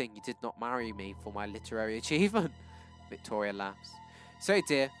a good thing you did not marry me for my literary achievement, Victoria laughs. So,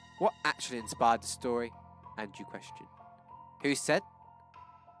 dear, what actually inspired the story? Andrew questioned. Who said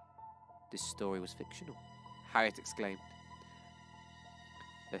this story was fictional? Harriet exclaimed.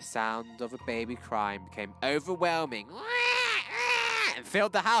 The sound of a baby crying became overwhelming and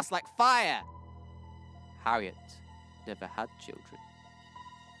filled the house like fire. Harriet never had children.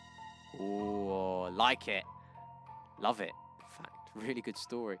 Oh, like it. Love it, in fact. Really good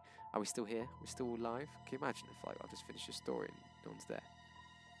story. Are we still here? We're still alive? Can you imagine if I've just finished a story and no one's there?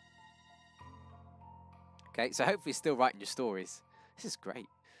 Okay, so hopefully you're still writing your stories. This is great.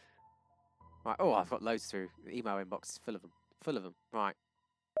 Right, oh, I've got loads through. The email inbox is full of them. Full of them. Right.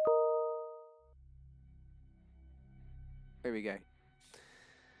 Here we go.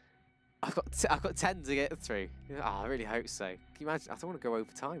 I've got 10 to get through. Oh, I really hope so. Can you imagine? I don't want to go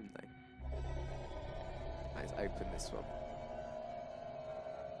over time though. Let's open this one.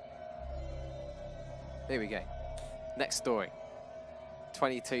 Here we go. Next story.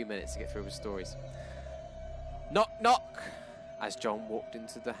 22 minutes to get through the stories. Knock, knock! As John walked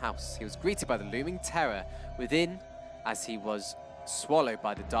into the house, he was greeted by the looming terror within as he was swallowed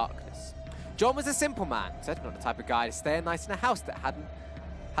by the darkness. John was a simple man, certainly not the type of guy to stay a night in a house that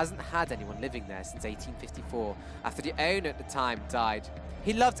hasn't had anyone living there since 1854, after the owner at the time died.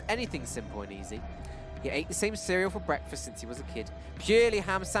 He loved anything simple and easy. He ate the same cereal for breakfast since he was a kid, purely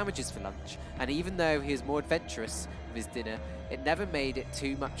ham sandwiches for lunch, and even though he was more adventurous with his dinner, it never made it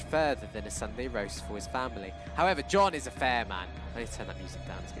too much further than a Sunday roast for his family. However, John is a fair man. I need to turn that music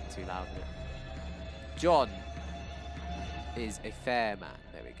down, it's getting too loud, isn't it? John is a fair man.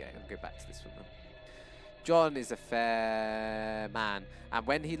 There we go, I'll go back to this one now. John is a fair man, and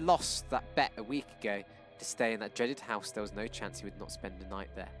when he lost that bet a week ago to stay in that dreaded house, there was no chance he would not spend the night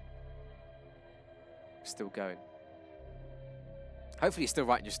there. Still going. Hopefully you're still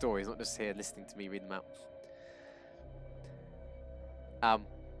writing your stories, not just here listening to me read them out.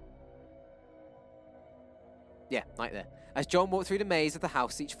 Yeah, night there. As John walked through the maze of the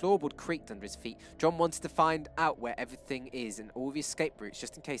house, each floorboard creaked under his feet. John wanted to find out where everything is and all the escape routes,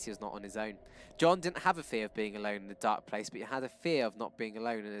 just in case he was not on his own. John didn't have a fear of being alone in a dark place, but he had a fear of not being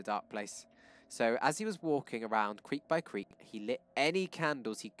alone in a dark place. So as he was walking around creak by creak, he lit any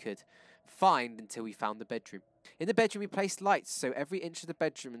candles he could find until he found the bedroom. In the bedroom, he placed lights so every inch of the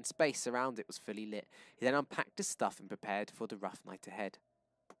bedroom and space around it was fully lit. He then unpacked his stuff and prepared for the rough night ahead.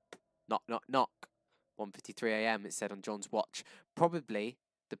 Knock, knock, knock. 1:53 a.m. it said on John's watch. Probably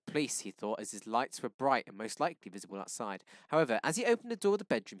the police, he thought, as his lights were bright and most likely visible outside. However, as he opened the door of the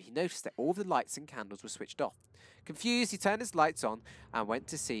bedroom, he noticed that all the lights and candles were switched off. Confused, he turned his lights on and went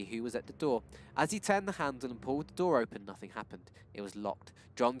to see who was at the door. As he turned the handle and pulled the door open, nothing happened. It was locked.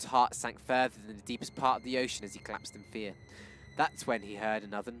 John's heart sank further than the deepest part of the ocean as he collapsed in fear. That's when he heard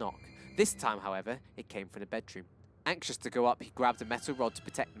another knock. This time, however, it came from the bedroom. Anxious to go up, he grabbed a metal rod to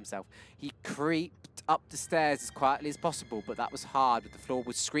protect himself. He creeped up the stairs as quietly as possible, but that was hard with the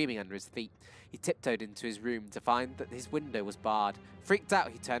floorboards screaming under his feet. He tiptoed into his room to find that his window was barred. Freaked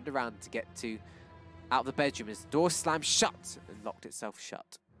out, he turned around to get out of the bedroom as the door slammed shut and locked itself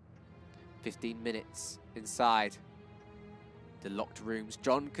shut. 15 minutes inside the locked rooms,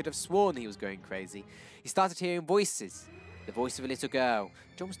 John could have sworn he was going crazy. He started hearing voices. The voice of a little girl.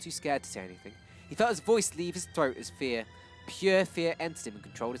 John was too scared to say anything. He felt his voice leave his throat as fear. Pure fear entered him and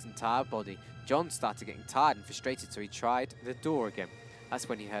controlled his entire body. John started getting tired and frustrated, so he tried the door again. That's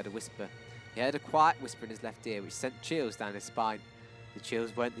when he heard a whisper. He heard a quiet whisper in his left ear, which sent chills down his spine. The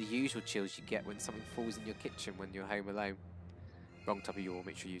chills weren't the usual chills you get when something falls in your kitchen when you're home alone. Wrong type of yaw,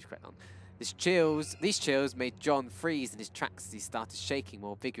 make sure you use the correct one. These chills made John freeze in his tracks as he started shaking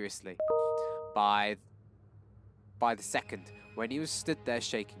more vigorously. By the second, when he was stood there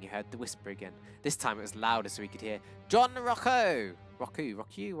shaking, he heard the whisper again. This time it was louder so he could hear, John Rocco!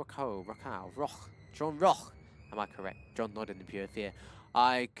 John Roch. Am I correct? John nodded in pure fear.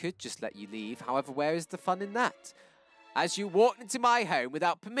 I could just let you leave. However, where is the fun in that? As you walked into my home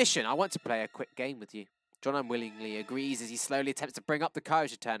without permission, I want to play a quick game with you. John unwillingly agrees as he slowly attempts to bring up the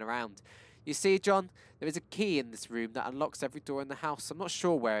courage to turn around. You see, John, there is a key in this room that unlocks every door in the house. I'm not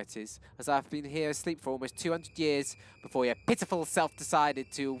sure where it is, as I've been here asleep for almost 200 years before your pitiful self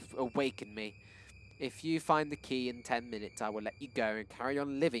decided to awaken me. If you find the key in 10 minutes, I will let you go and carry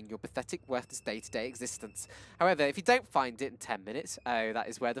on living your pathetic, worthless day-to-day existence. However, if you don't find it in 10 minutes, oh, that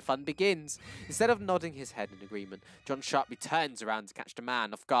is where the fun begins. Instead of nodding his head in agreement, John sharply turns around to catch the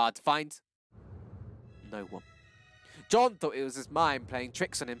man off guard to find no one. John thought it was his mind playing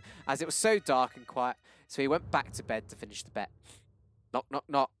tricks on him, as it was so dark and quiet, so he went back to bed to finish the bet. Knock, knock,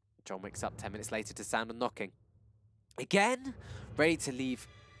 knock. John wakes up 10 minutes later to sound of knocking. Again? Ready to leave,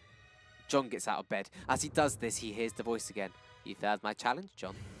 John gets out of bed. As he does this, he hears the voice again. You failed my challenge,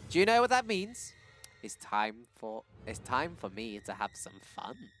 John. Do you know what that means? It's time for me to have some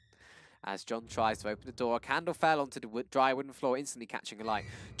fun. As John tries to open the door, a candle fell onto the dry wooden floor, instantly catching alight.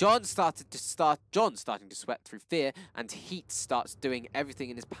 John starting to sweat through fear, and he starts doing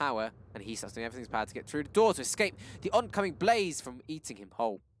everything in his power to get through the door to escape the oncoming blaze from eating him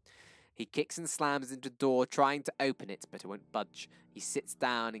whole. He kicks and slams into the door, trying to open it, but it won't budge. He sits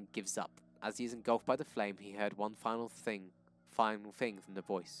down and gives up. As he is engulfed by the flame, he heard one final thing from the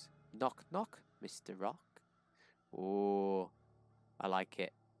voice. Knock, knock, Mr. Rock. Oh, I like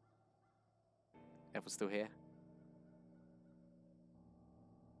it. Everyone's still here?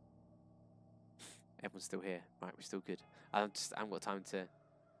 Everyone's still here. Right, we're still good. I haven't got time to...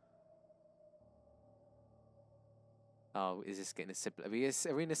 Oh, is this getting a sibling? Are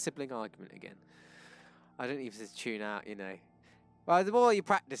we in a sibling argument again? I don't even tune out, you know. Well, the more you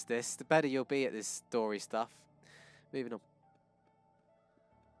practice this, the better you'll be at this story stuff. Moving on.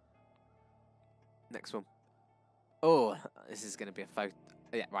 Next one. Oh, this is going to be a photo.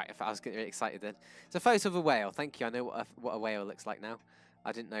 Yeah, right. I was getting really excited then. It's a photo of a whale. Thank you. I know what a whale looks like now.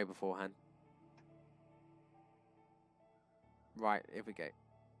 I didn't know beforehand. Right, here we go.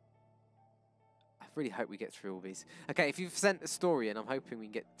 I really hope we get through all these. Okay, if you've sent a story in, I'm hoping we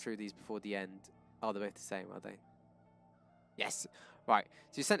can get through these before the end. Oh, they're both the same, are they? Yes. Right.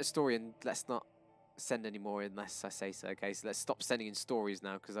 So you sent a story and let's not send any more unless I say so. Okay, so let's stop sending in stories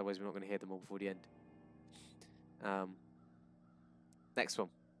now because otherwise we're not going to hear them all before the end. Next one.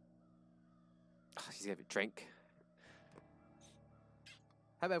 Oh, she's gonna have a drink.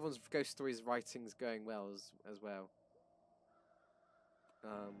 Hope everyone's ghost stories writing's going well as well. I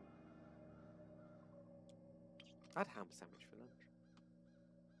had ham sandwich for lunch.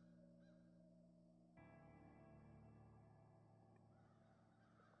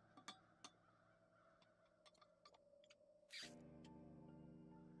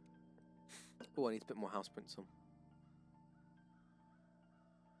 Oh, I need to put more house prints on.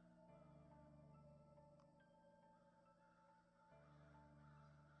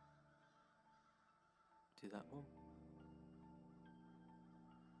 Do that one.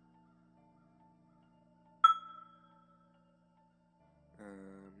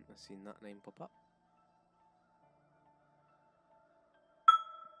 I've seen that name pop up.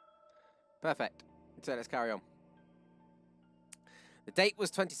 Perfect. So let's carry on. The date was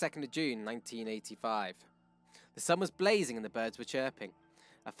 22nd of June, 1985. The sun was blazing and the birds were chirping.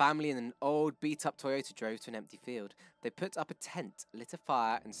 A family in an old beat-up Toyota drove to an empty field. They put up a tent, lit a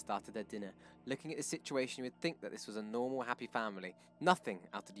fire and started their dinner. Looking at the situation, you would think that this was a normal, happy family. Nothing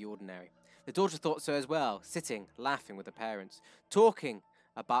out of the ordinary. The daughter thought so as well, sitting, laughing with her parents, talking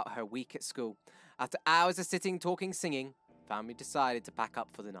about her week at school. After hours of sitting, talking, singing, the family decided to pack up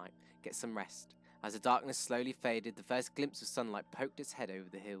for the night, get some rest. As the darkness slowly faded, the first glimpse of sunlight poked its head over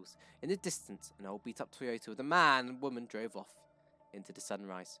the hills. In the distance, an old beat-up Toyota with a man and woman drove off into the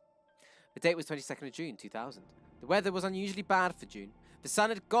sunrise. The date was 22nd of June, 2000. The weather was unusually bad for June. The sun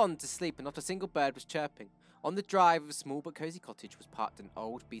had gone to sleep and not a single bird was chirping. On the drive of a small but cosy cottage was parked an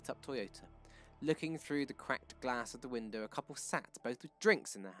old beat-up Toyota. Looking through the cracked glass of the window, a couple sat, both with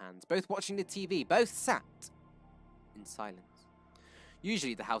drinks in their hands, both watching the TV, both sat in silence.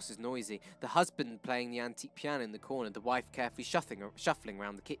 Usually the house is noisy, the husband playing the antique piano in the corner, the wife carefully shuffling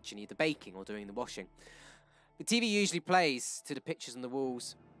around the kitchen, either baking or doing the washing. The TV usually plays to the pictures on the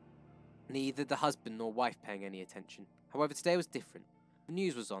walls, neither the husband nor wife paying any attention. However, today was different. The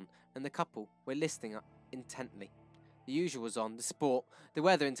news was on, and the couple were listening intently. The usual was on, the sport, the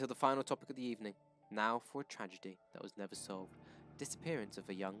weather until the final topic of the evening. Now for a tragedy that was never solved. The disappearance of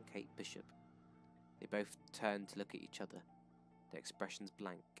a young Kate Bishop. They both turned to look at each other. Their expressions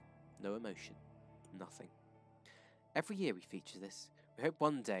blank. No emotion. Nothing. Every year we feature this. We hope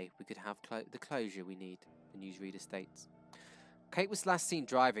one day we could have the closure we need, the newsreader states. Kate was last seen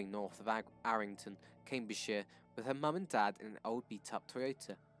driving north of Arrington, Cambridgeshire, with her mum and dad in an old beat-up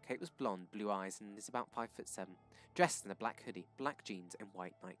Toyota. Kate was blonde, blue eyes, and is about 5'7", dressed in a black hoodie, black jeans, and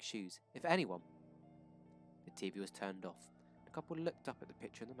white Nike shoes. If anyone... The TV was turned off. The couple looked up at the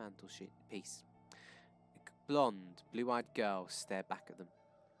picture on the mantelpiece. A blonde, blue-eyed girl stared back at them.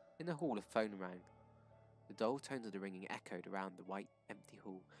 In the hall, a phone rang. The dull tones of the ringing echoed around the white, empty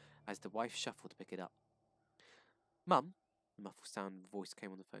hall as the wife shuffled to pick it up. Mum? The muffled sound of a voice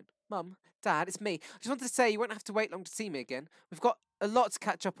came on the phone. Mum? Dad, it's me. I just wanted to say you won't have to wait long to see me again. We've got a lot to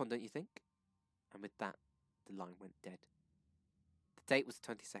catch up on, don't you think? And with that, the line went dead. The date was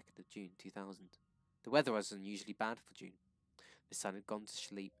the 22nd of June, 2000. The weather was unusually bad for June. The sun had gone to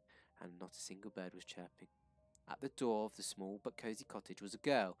sleep, and not a single bird was chirping. At the door of the small but cosy cottage was a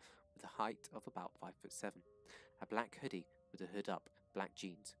girl with a height of about 5'7", a black hoodie with a hood up, black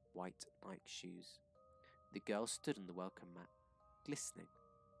jeans, white Nike shoes. The girl stood on the welcome mat, glistening,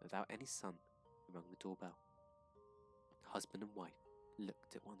 without any sun, and rang the doorbell. Husband and wife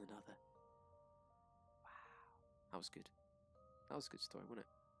looked at one another. Wow, that was good. That was a good story, wasn't it?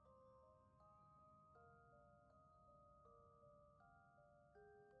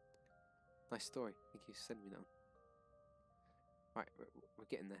 Nice story. Thank you for sending me that one. Right, we're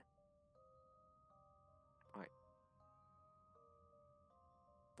getting there. Right.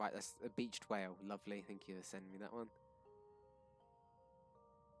 Right, that's a beached whale. Lovely. Thank you for sending me that one.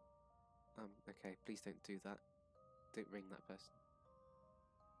 Okay, please don't do that. Don't ring that person.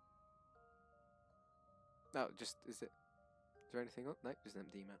 No, just, is there anything on? No, just an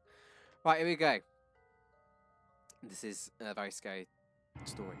empty email. Right, here we go. This is a very scary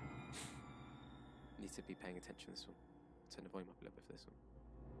story. Need to be paying attention to this one. Turn the volume up a little bit for this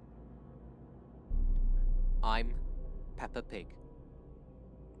one. I'm Peppa Pig.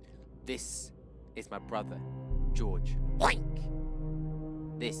 This is my brother, George. Oink!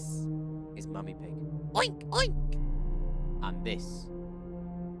 This is Mummy Pig. Oink, oink! And this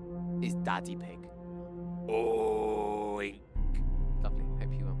is Daddy Pig. Oink! Lovely.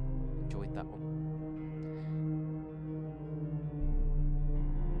 Hope you enjoyed that one.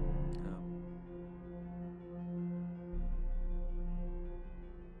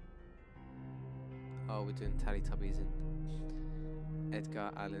 Oh, we're doing Teletubbies and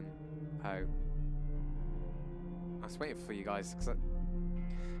Edgar Allan Poe. I was waiting for you guys because I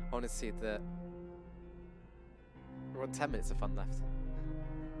want to see the. We're on 10 minutes of fun left.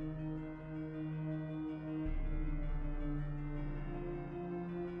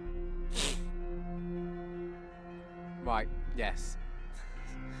 Right, yes.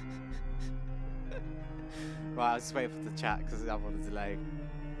 Right, I was just waiting for the chat because I'm on a delay.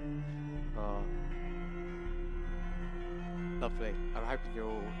 Oh. Lovely. I'm hoping you're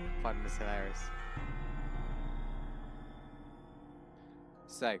all finding this hilarious.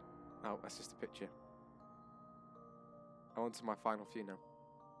 So, oh, that's just a picture. On to my final few now.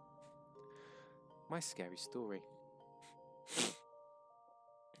 My scary story.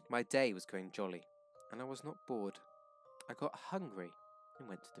 My day was going jolly, and I was not bored. I got hungry and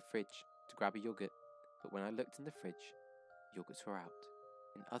went to the fridge to grab a yogurt, but when I looked in the fridge, yogurts were out.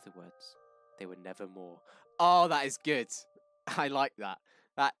 In other words, they were never more. Oh, that is good. I like that.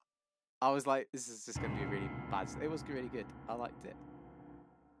 I was like, this is just going to be really bad. It was really good. I liked it.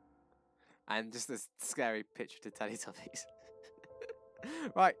 And just this scary picture to Teletubbies.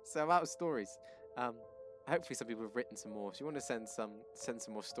 Right, so I'm out of stories. Hopefully some people have written some more. If you want to send some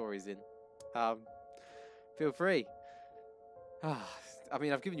more stories in, feel free. I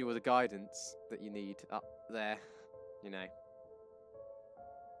mean, I've given you all the guidance that you need up there. You know,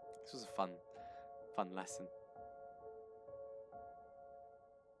 this was a fun lesson.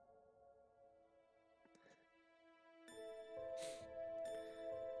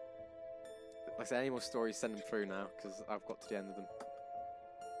 Like I said, any more stories, send them through now, because I've got to the end of them.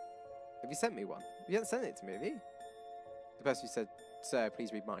 Have you sent me one? You haven't sent it to me, have you? The person who said, "Sir,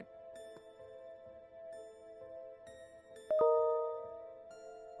 please read mine."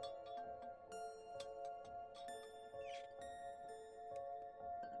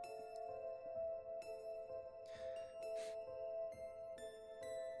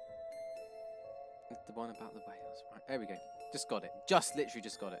 The one about the whales. Right, there we go. Just got it. Just literally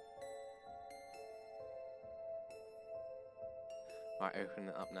just got it. Right, open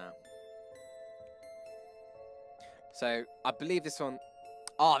it up now. So, I believe this one...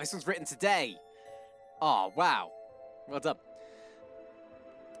 Oh, this one's written today! Oh, wow. Well done.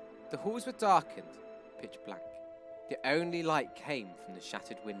 The halls were darkened, pitch black. The only light came from the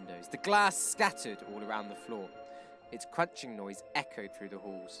shattered windows. The glass scattered all around the floor. Its crunching noise echoed through the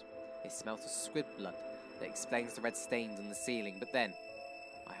halls. It smelt of squid blood that explains the red stains on the ceiling, but then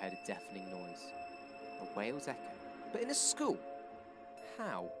I heard a deafening noise. A whale's echo. But in a school?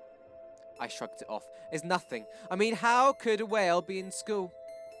 How? I shrugged it off. It's nothing. I mean, how could a whale be in school?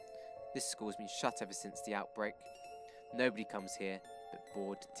 This school's been shut ever since the outbreak. Nobody comes here but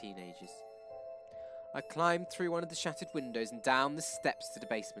bored teenagers. I climbed through one of the shattered windows and down the steps to the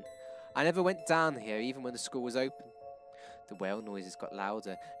basement. I never went down here even when the school was open. The whale noises got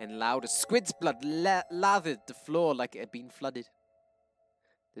louder and louder. Squid's blood lathered the floor like it had been flooded.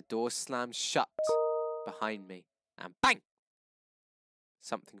 The door slammed shut behind me, and bang!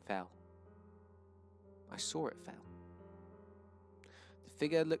 Something fell. I saw it fell. The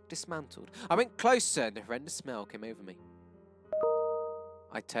figure looked dismantled. I went closer and a horrendous smell came over me.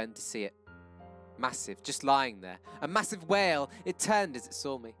 I turned to see it. Massive, just lying there. A massive whale. It turned as it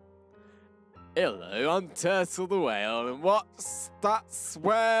saw me. Hello, I'm Turtle the Whale, and what's that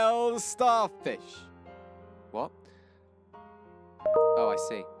swell starfish? What? Oh, I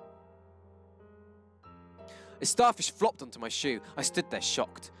see. A starfish flopped onto my shoe. I stood there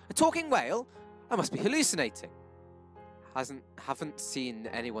shocked. A talking whale? I must be hallucinating. Haven't seen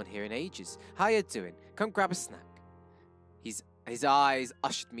anyone here in ages. How you doing? Come grab a snack. His eyes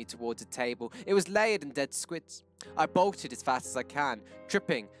ushered me towards a table. It was layered in dead squids. I bolted as fast as I can,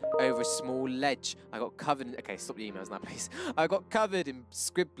 tripping over a small ledge. I got covered in... Okay, stop the emails now, please. I got covered in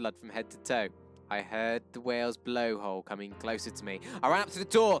squid blood from head to toe. I heard the whale's blowhole coming closer to me. I ran up to the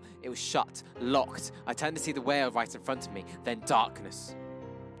door. It was shut, locked. I turned to see the whale right in front of me. Then darkness.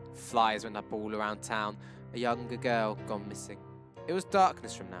 Flies went up all around town. A younger girl gone missing. It was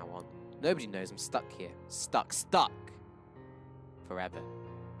darkness from now on. Nobody knows I'm stuck here. Stuck. Forever.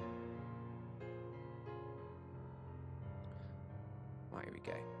 Right, here we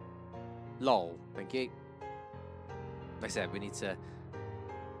go. LOL. Thank you. Like I said, we need to...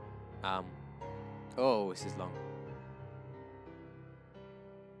 Oh, this is long.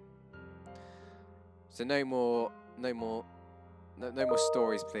 So no more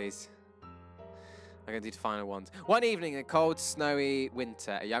stories, please. I'm going to do the final ones. One evening in a cold, snowy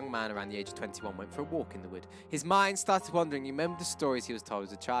winter, a young man around the age of 21 went for a walk in the wood. His mind started wandering. He remembered the stories he was told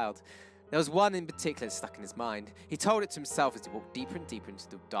as a child. There was one in particular that stuck in his mind. He told it to himself as he walked deeper and deeper into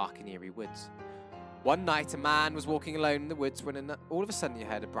the dark and eerie woods. One night, a man was walking alone in the woods when all of a sudden he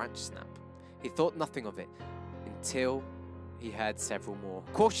heard a branch snap. He thought nothing of it until he heard several more.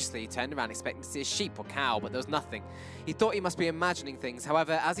 Cautiously, he turned around expecting to see a sheep or cow, but there was nothing. He thought he must be imagining things.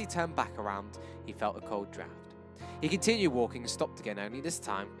 However, as he turned back around, he felt a cold draft. He continued walking and stopped again, only this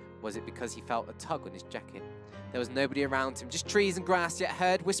time was it because he felt a tug on his jacket. There was nobody around him, just trees and grass, yet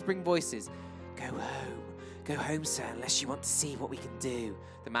heard whispering voices. Go home, sir, unless you want to see what we can do.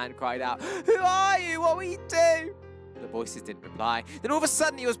 The man cried out, Who are you? What will you do? The voices didn't reply. Then all of a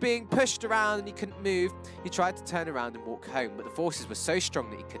sudden he was being pushed around and he couldn't move. He tried to turn around and walk home, but the forces were so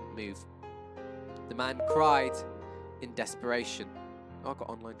strong that he couldn't move. The man cried in desperation. Oh, I got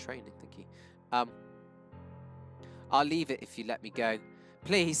online training, thank you. I'll leave it if you let me go.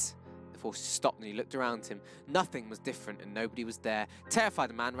 Please. The forces stopped and he looked around him. Nothing was different and nobody was there. Terrified,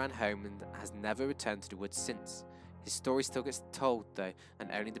 the man ran home and has never returned to the woods since. His story still gets told though,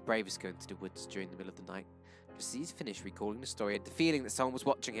 and only the bravest go into the woods during the middle of the night. Just as he's finished recalling the story, he had the feeling that someone was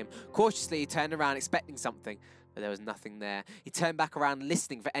watching him. Cautiously, he turned around expecting something, but there was nothing there. He turned back around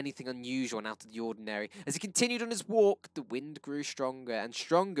listening for anything unusual and out of the ordinary. As he continued on his walk, the wind grew stronger and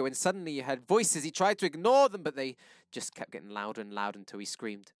stronger, and suddenly he heard voices. He tried to ignore them, but they just kept getting louder and louder until he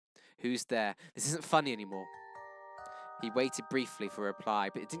screamed. Who's there? This isn't funny anymore. He waited briefly for a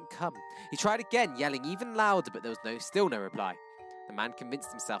reply, but it didn't come. He tried again, yelling even louder, but there was still no reply. The man convinced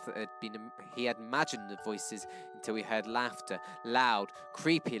himself that he had imagined the voices until he heard laughter, loud,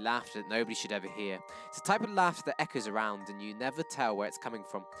 creepy laughter that nobody should ever hear. It's a type of laughter that echoes around and you never tell where it's coming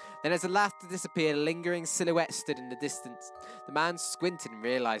from. Then as the laughter disappeared, a lingering silhouette stood in the distance. The man squinted and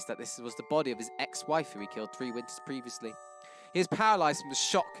realised that this was the body of his ex-wife who he killed 3 winters previously. He was paralysed from the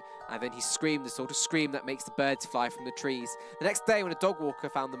shock, and then he screamed the sort of scream that makes the birds fly from the trees. The next day, when a dog walker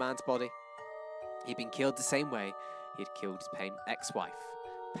found the man's body, he'd been killed the same way he had killed his ex-wife,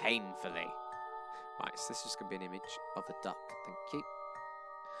 painfully. Right, so this is just going to be an image of a duck. Thank you.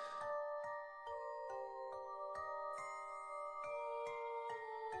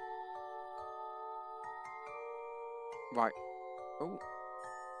 Right. Oh.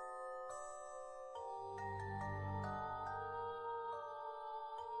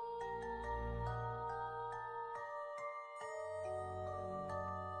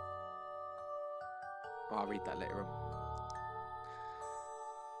 I'll read that later on.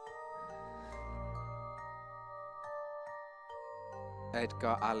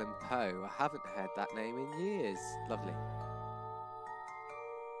 Edgar Allan Poe. I haven't heard that name in years. Lovely.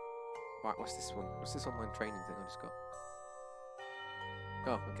 Right, what's this one? What's this online training thing I just got?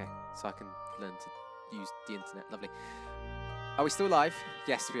 Oh, okay. So I can learn to use the internet. Lovely. Are we still live?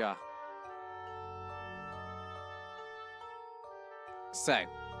 Yes, we are. So.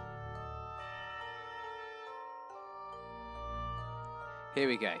 Here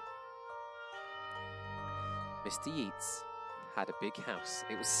we go. Mr. Yeats had a big house.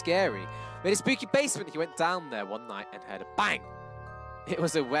 It was scary. In a spooky basement, he went down there one night and heard a bang. It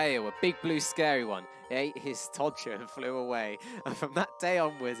was a whale, a big blue scary one. It ate his todger and flew away. And from that day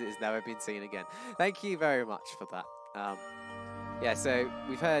onwards, it has never been seen again. Thank you very much for that. Yeah, so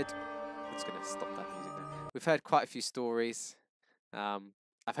we've heard... I'm just going to stop that music now. We've heard quite a few stories. I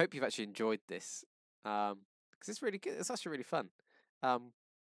hope you've actually enjoyed this. Because it's really good. It's actually really fun. I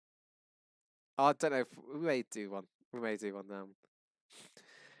don't know if we may do one.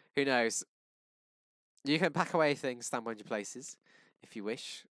 Who knows? You can pack away things, stand by your places, if you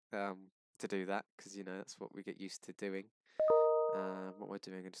wish to do that, because you know that's what we get used to doing. What we're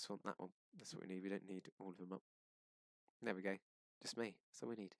doing, I just want that one. That's what we need. We don't need all of them up. There we go. Just me. That's all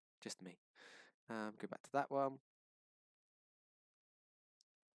we need. Just me. Go back to that one.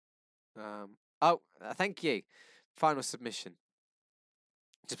 Thank you. Final submission.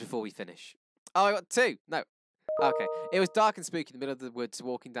 Just before we finish. Oh, I got 2. No. Okay. It was dark and spooky in the middle of the woods.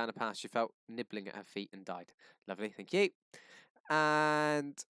 Walking down a path, she felt nibbling at her feet and died. Lovely. Thank you.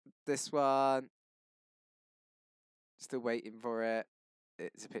 And this one. Still waiting for it.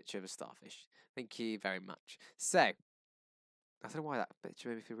 It's a picture of a starfish. Thank you very much. So, I don't know why that picture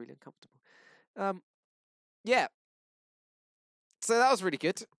made me feel really uncomfortable. Yeah. So that was really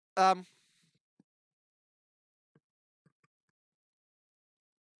good.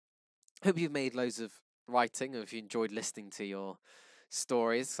 Hope you've made loads of writing, or if you enjoyed listening to your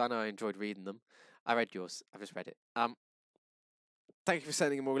stories. I know I enjoyed reading them. I read yours. I've just read it. Thank you for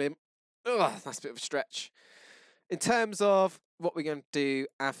sending them all in. Ugh, that's a bit of a stretch. In terms of what we're going to do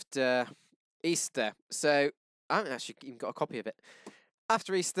after Easter, so I haven't actually even got a copy of it.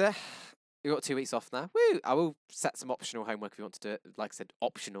 After Easter, we've got 2 weeks off now. Woo! I will set some optional homework if you want to do it. Like I said,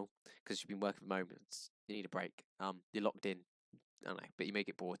 optional, because you've been working at the moment. You need a break. You're locked in. I don't know, but you may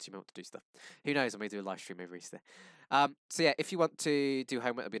get bored, so you might want to do stuff. Who knows? I may do a live stream over Easter. So yeah, if you want to do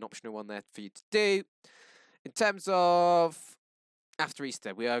homework, there'll be an optional one there for you to do. In terms of after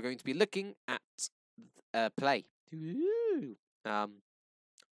Easter, we are going to be looking at play.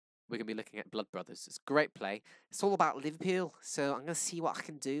 We're going to be looking at Blood Brothers. It's a great play. It's all about Liverpool, so I'm going to see what I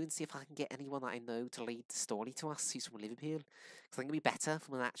can do and see if I can get anyone that I know to lead the story to us who's from Liverpool. Because I think it'd be better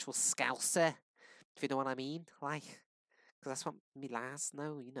from an actual Scouser, if you know what I mean. Like, because that's what me lads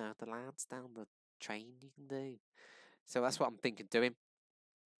know, you know, the lads down the train you can do. So that's what I'm thinking doing.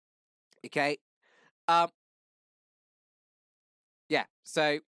 Okay. Yeah,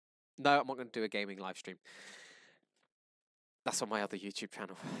 so no, I'm not going to do a gaming live stream. That's on my other YouTube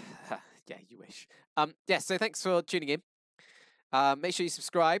channel. Yeah, you wish. Yeah, so thanks for tuning in. Make sure you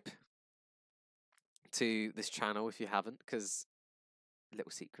subscribe to this channel if you haven't, because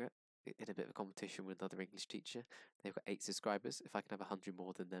little secret, in a bit of a competition with another English teacher. They've got 8 subscribers. If I can have 100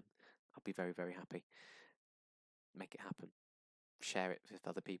 more than them, I'll be very, very happy. Make it happen. Share it with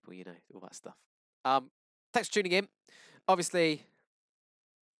other people, you know, all that stuff. Thanks for tuning in. Obviously,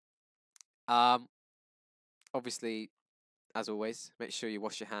 as always, make sure you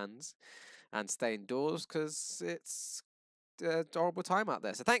wash your hands and stay indoors because it's a horrible time out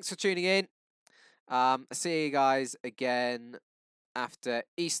there. So thanks for tuning in. I'll see you guys again after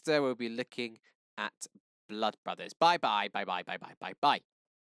Easter. We'll be looking at Blood Brothers. Bye bye, bye bye, bye bye, bye bye.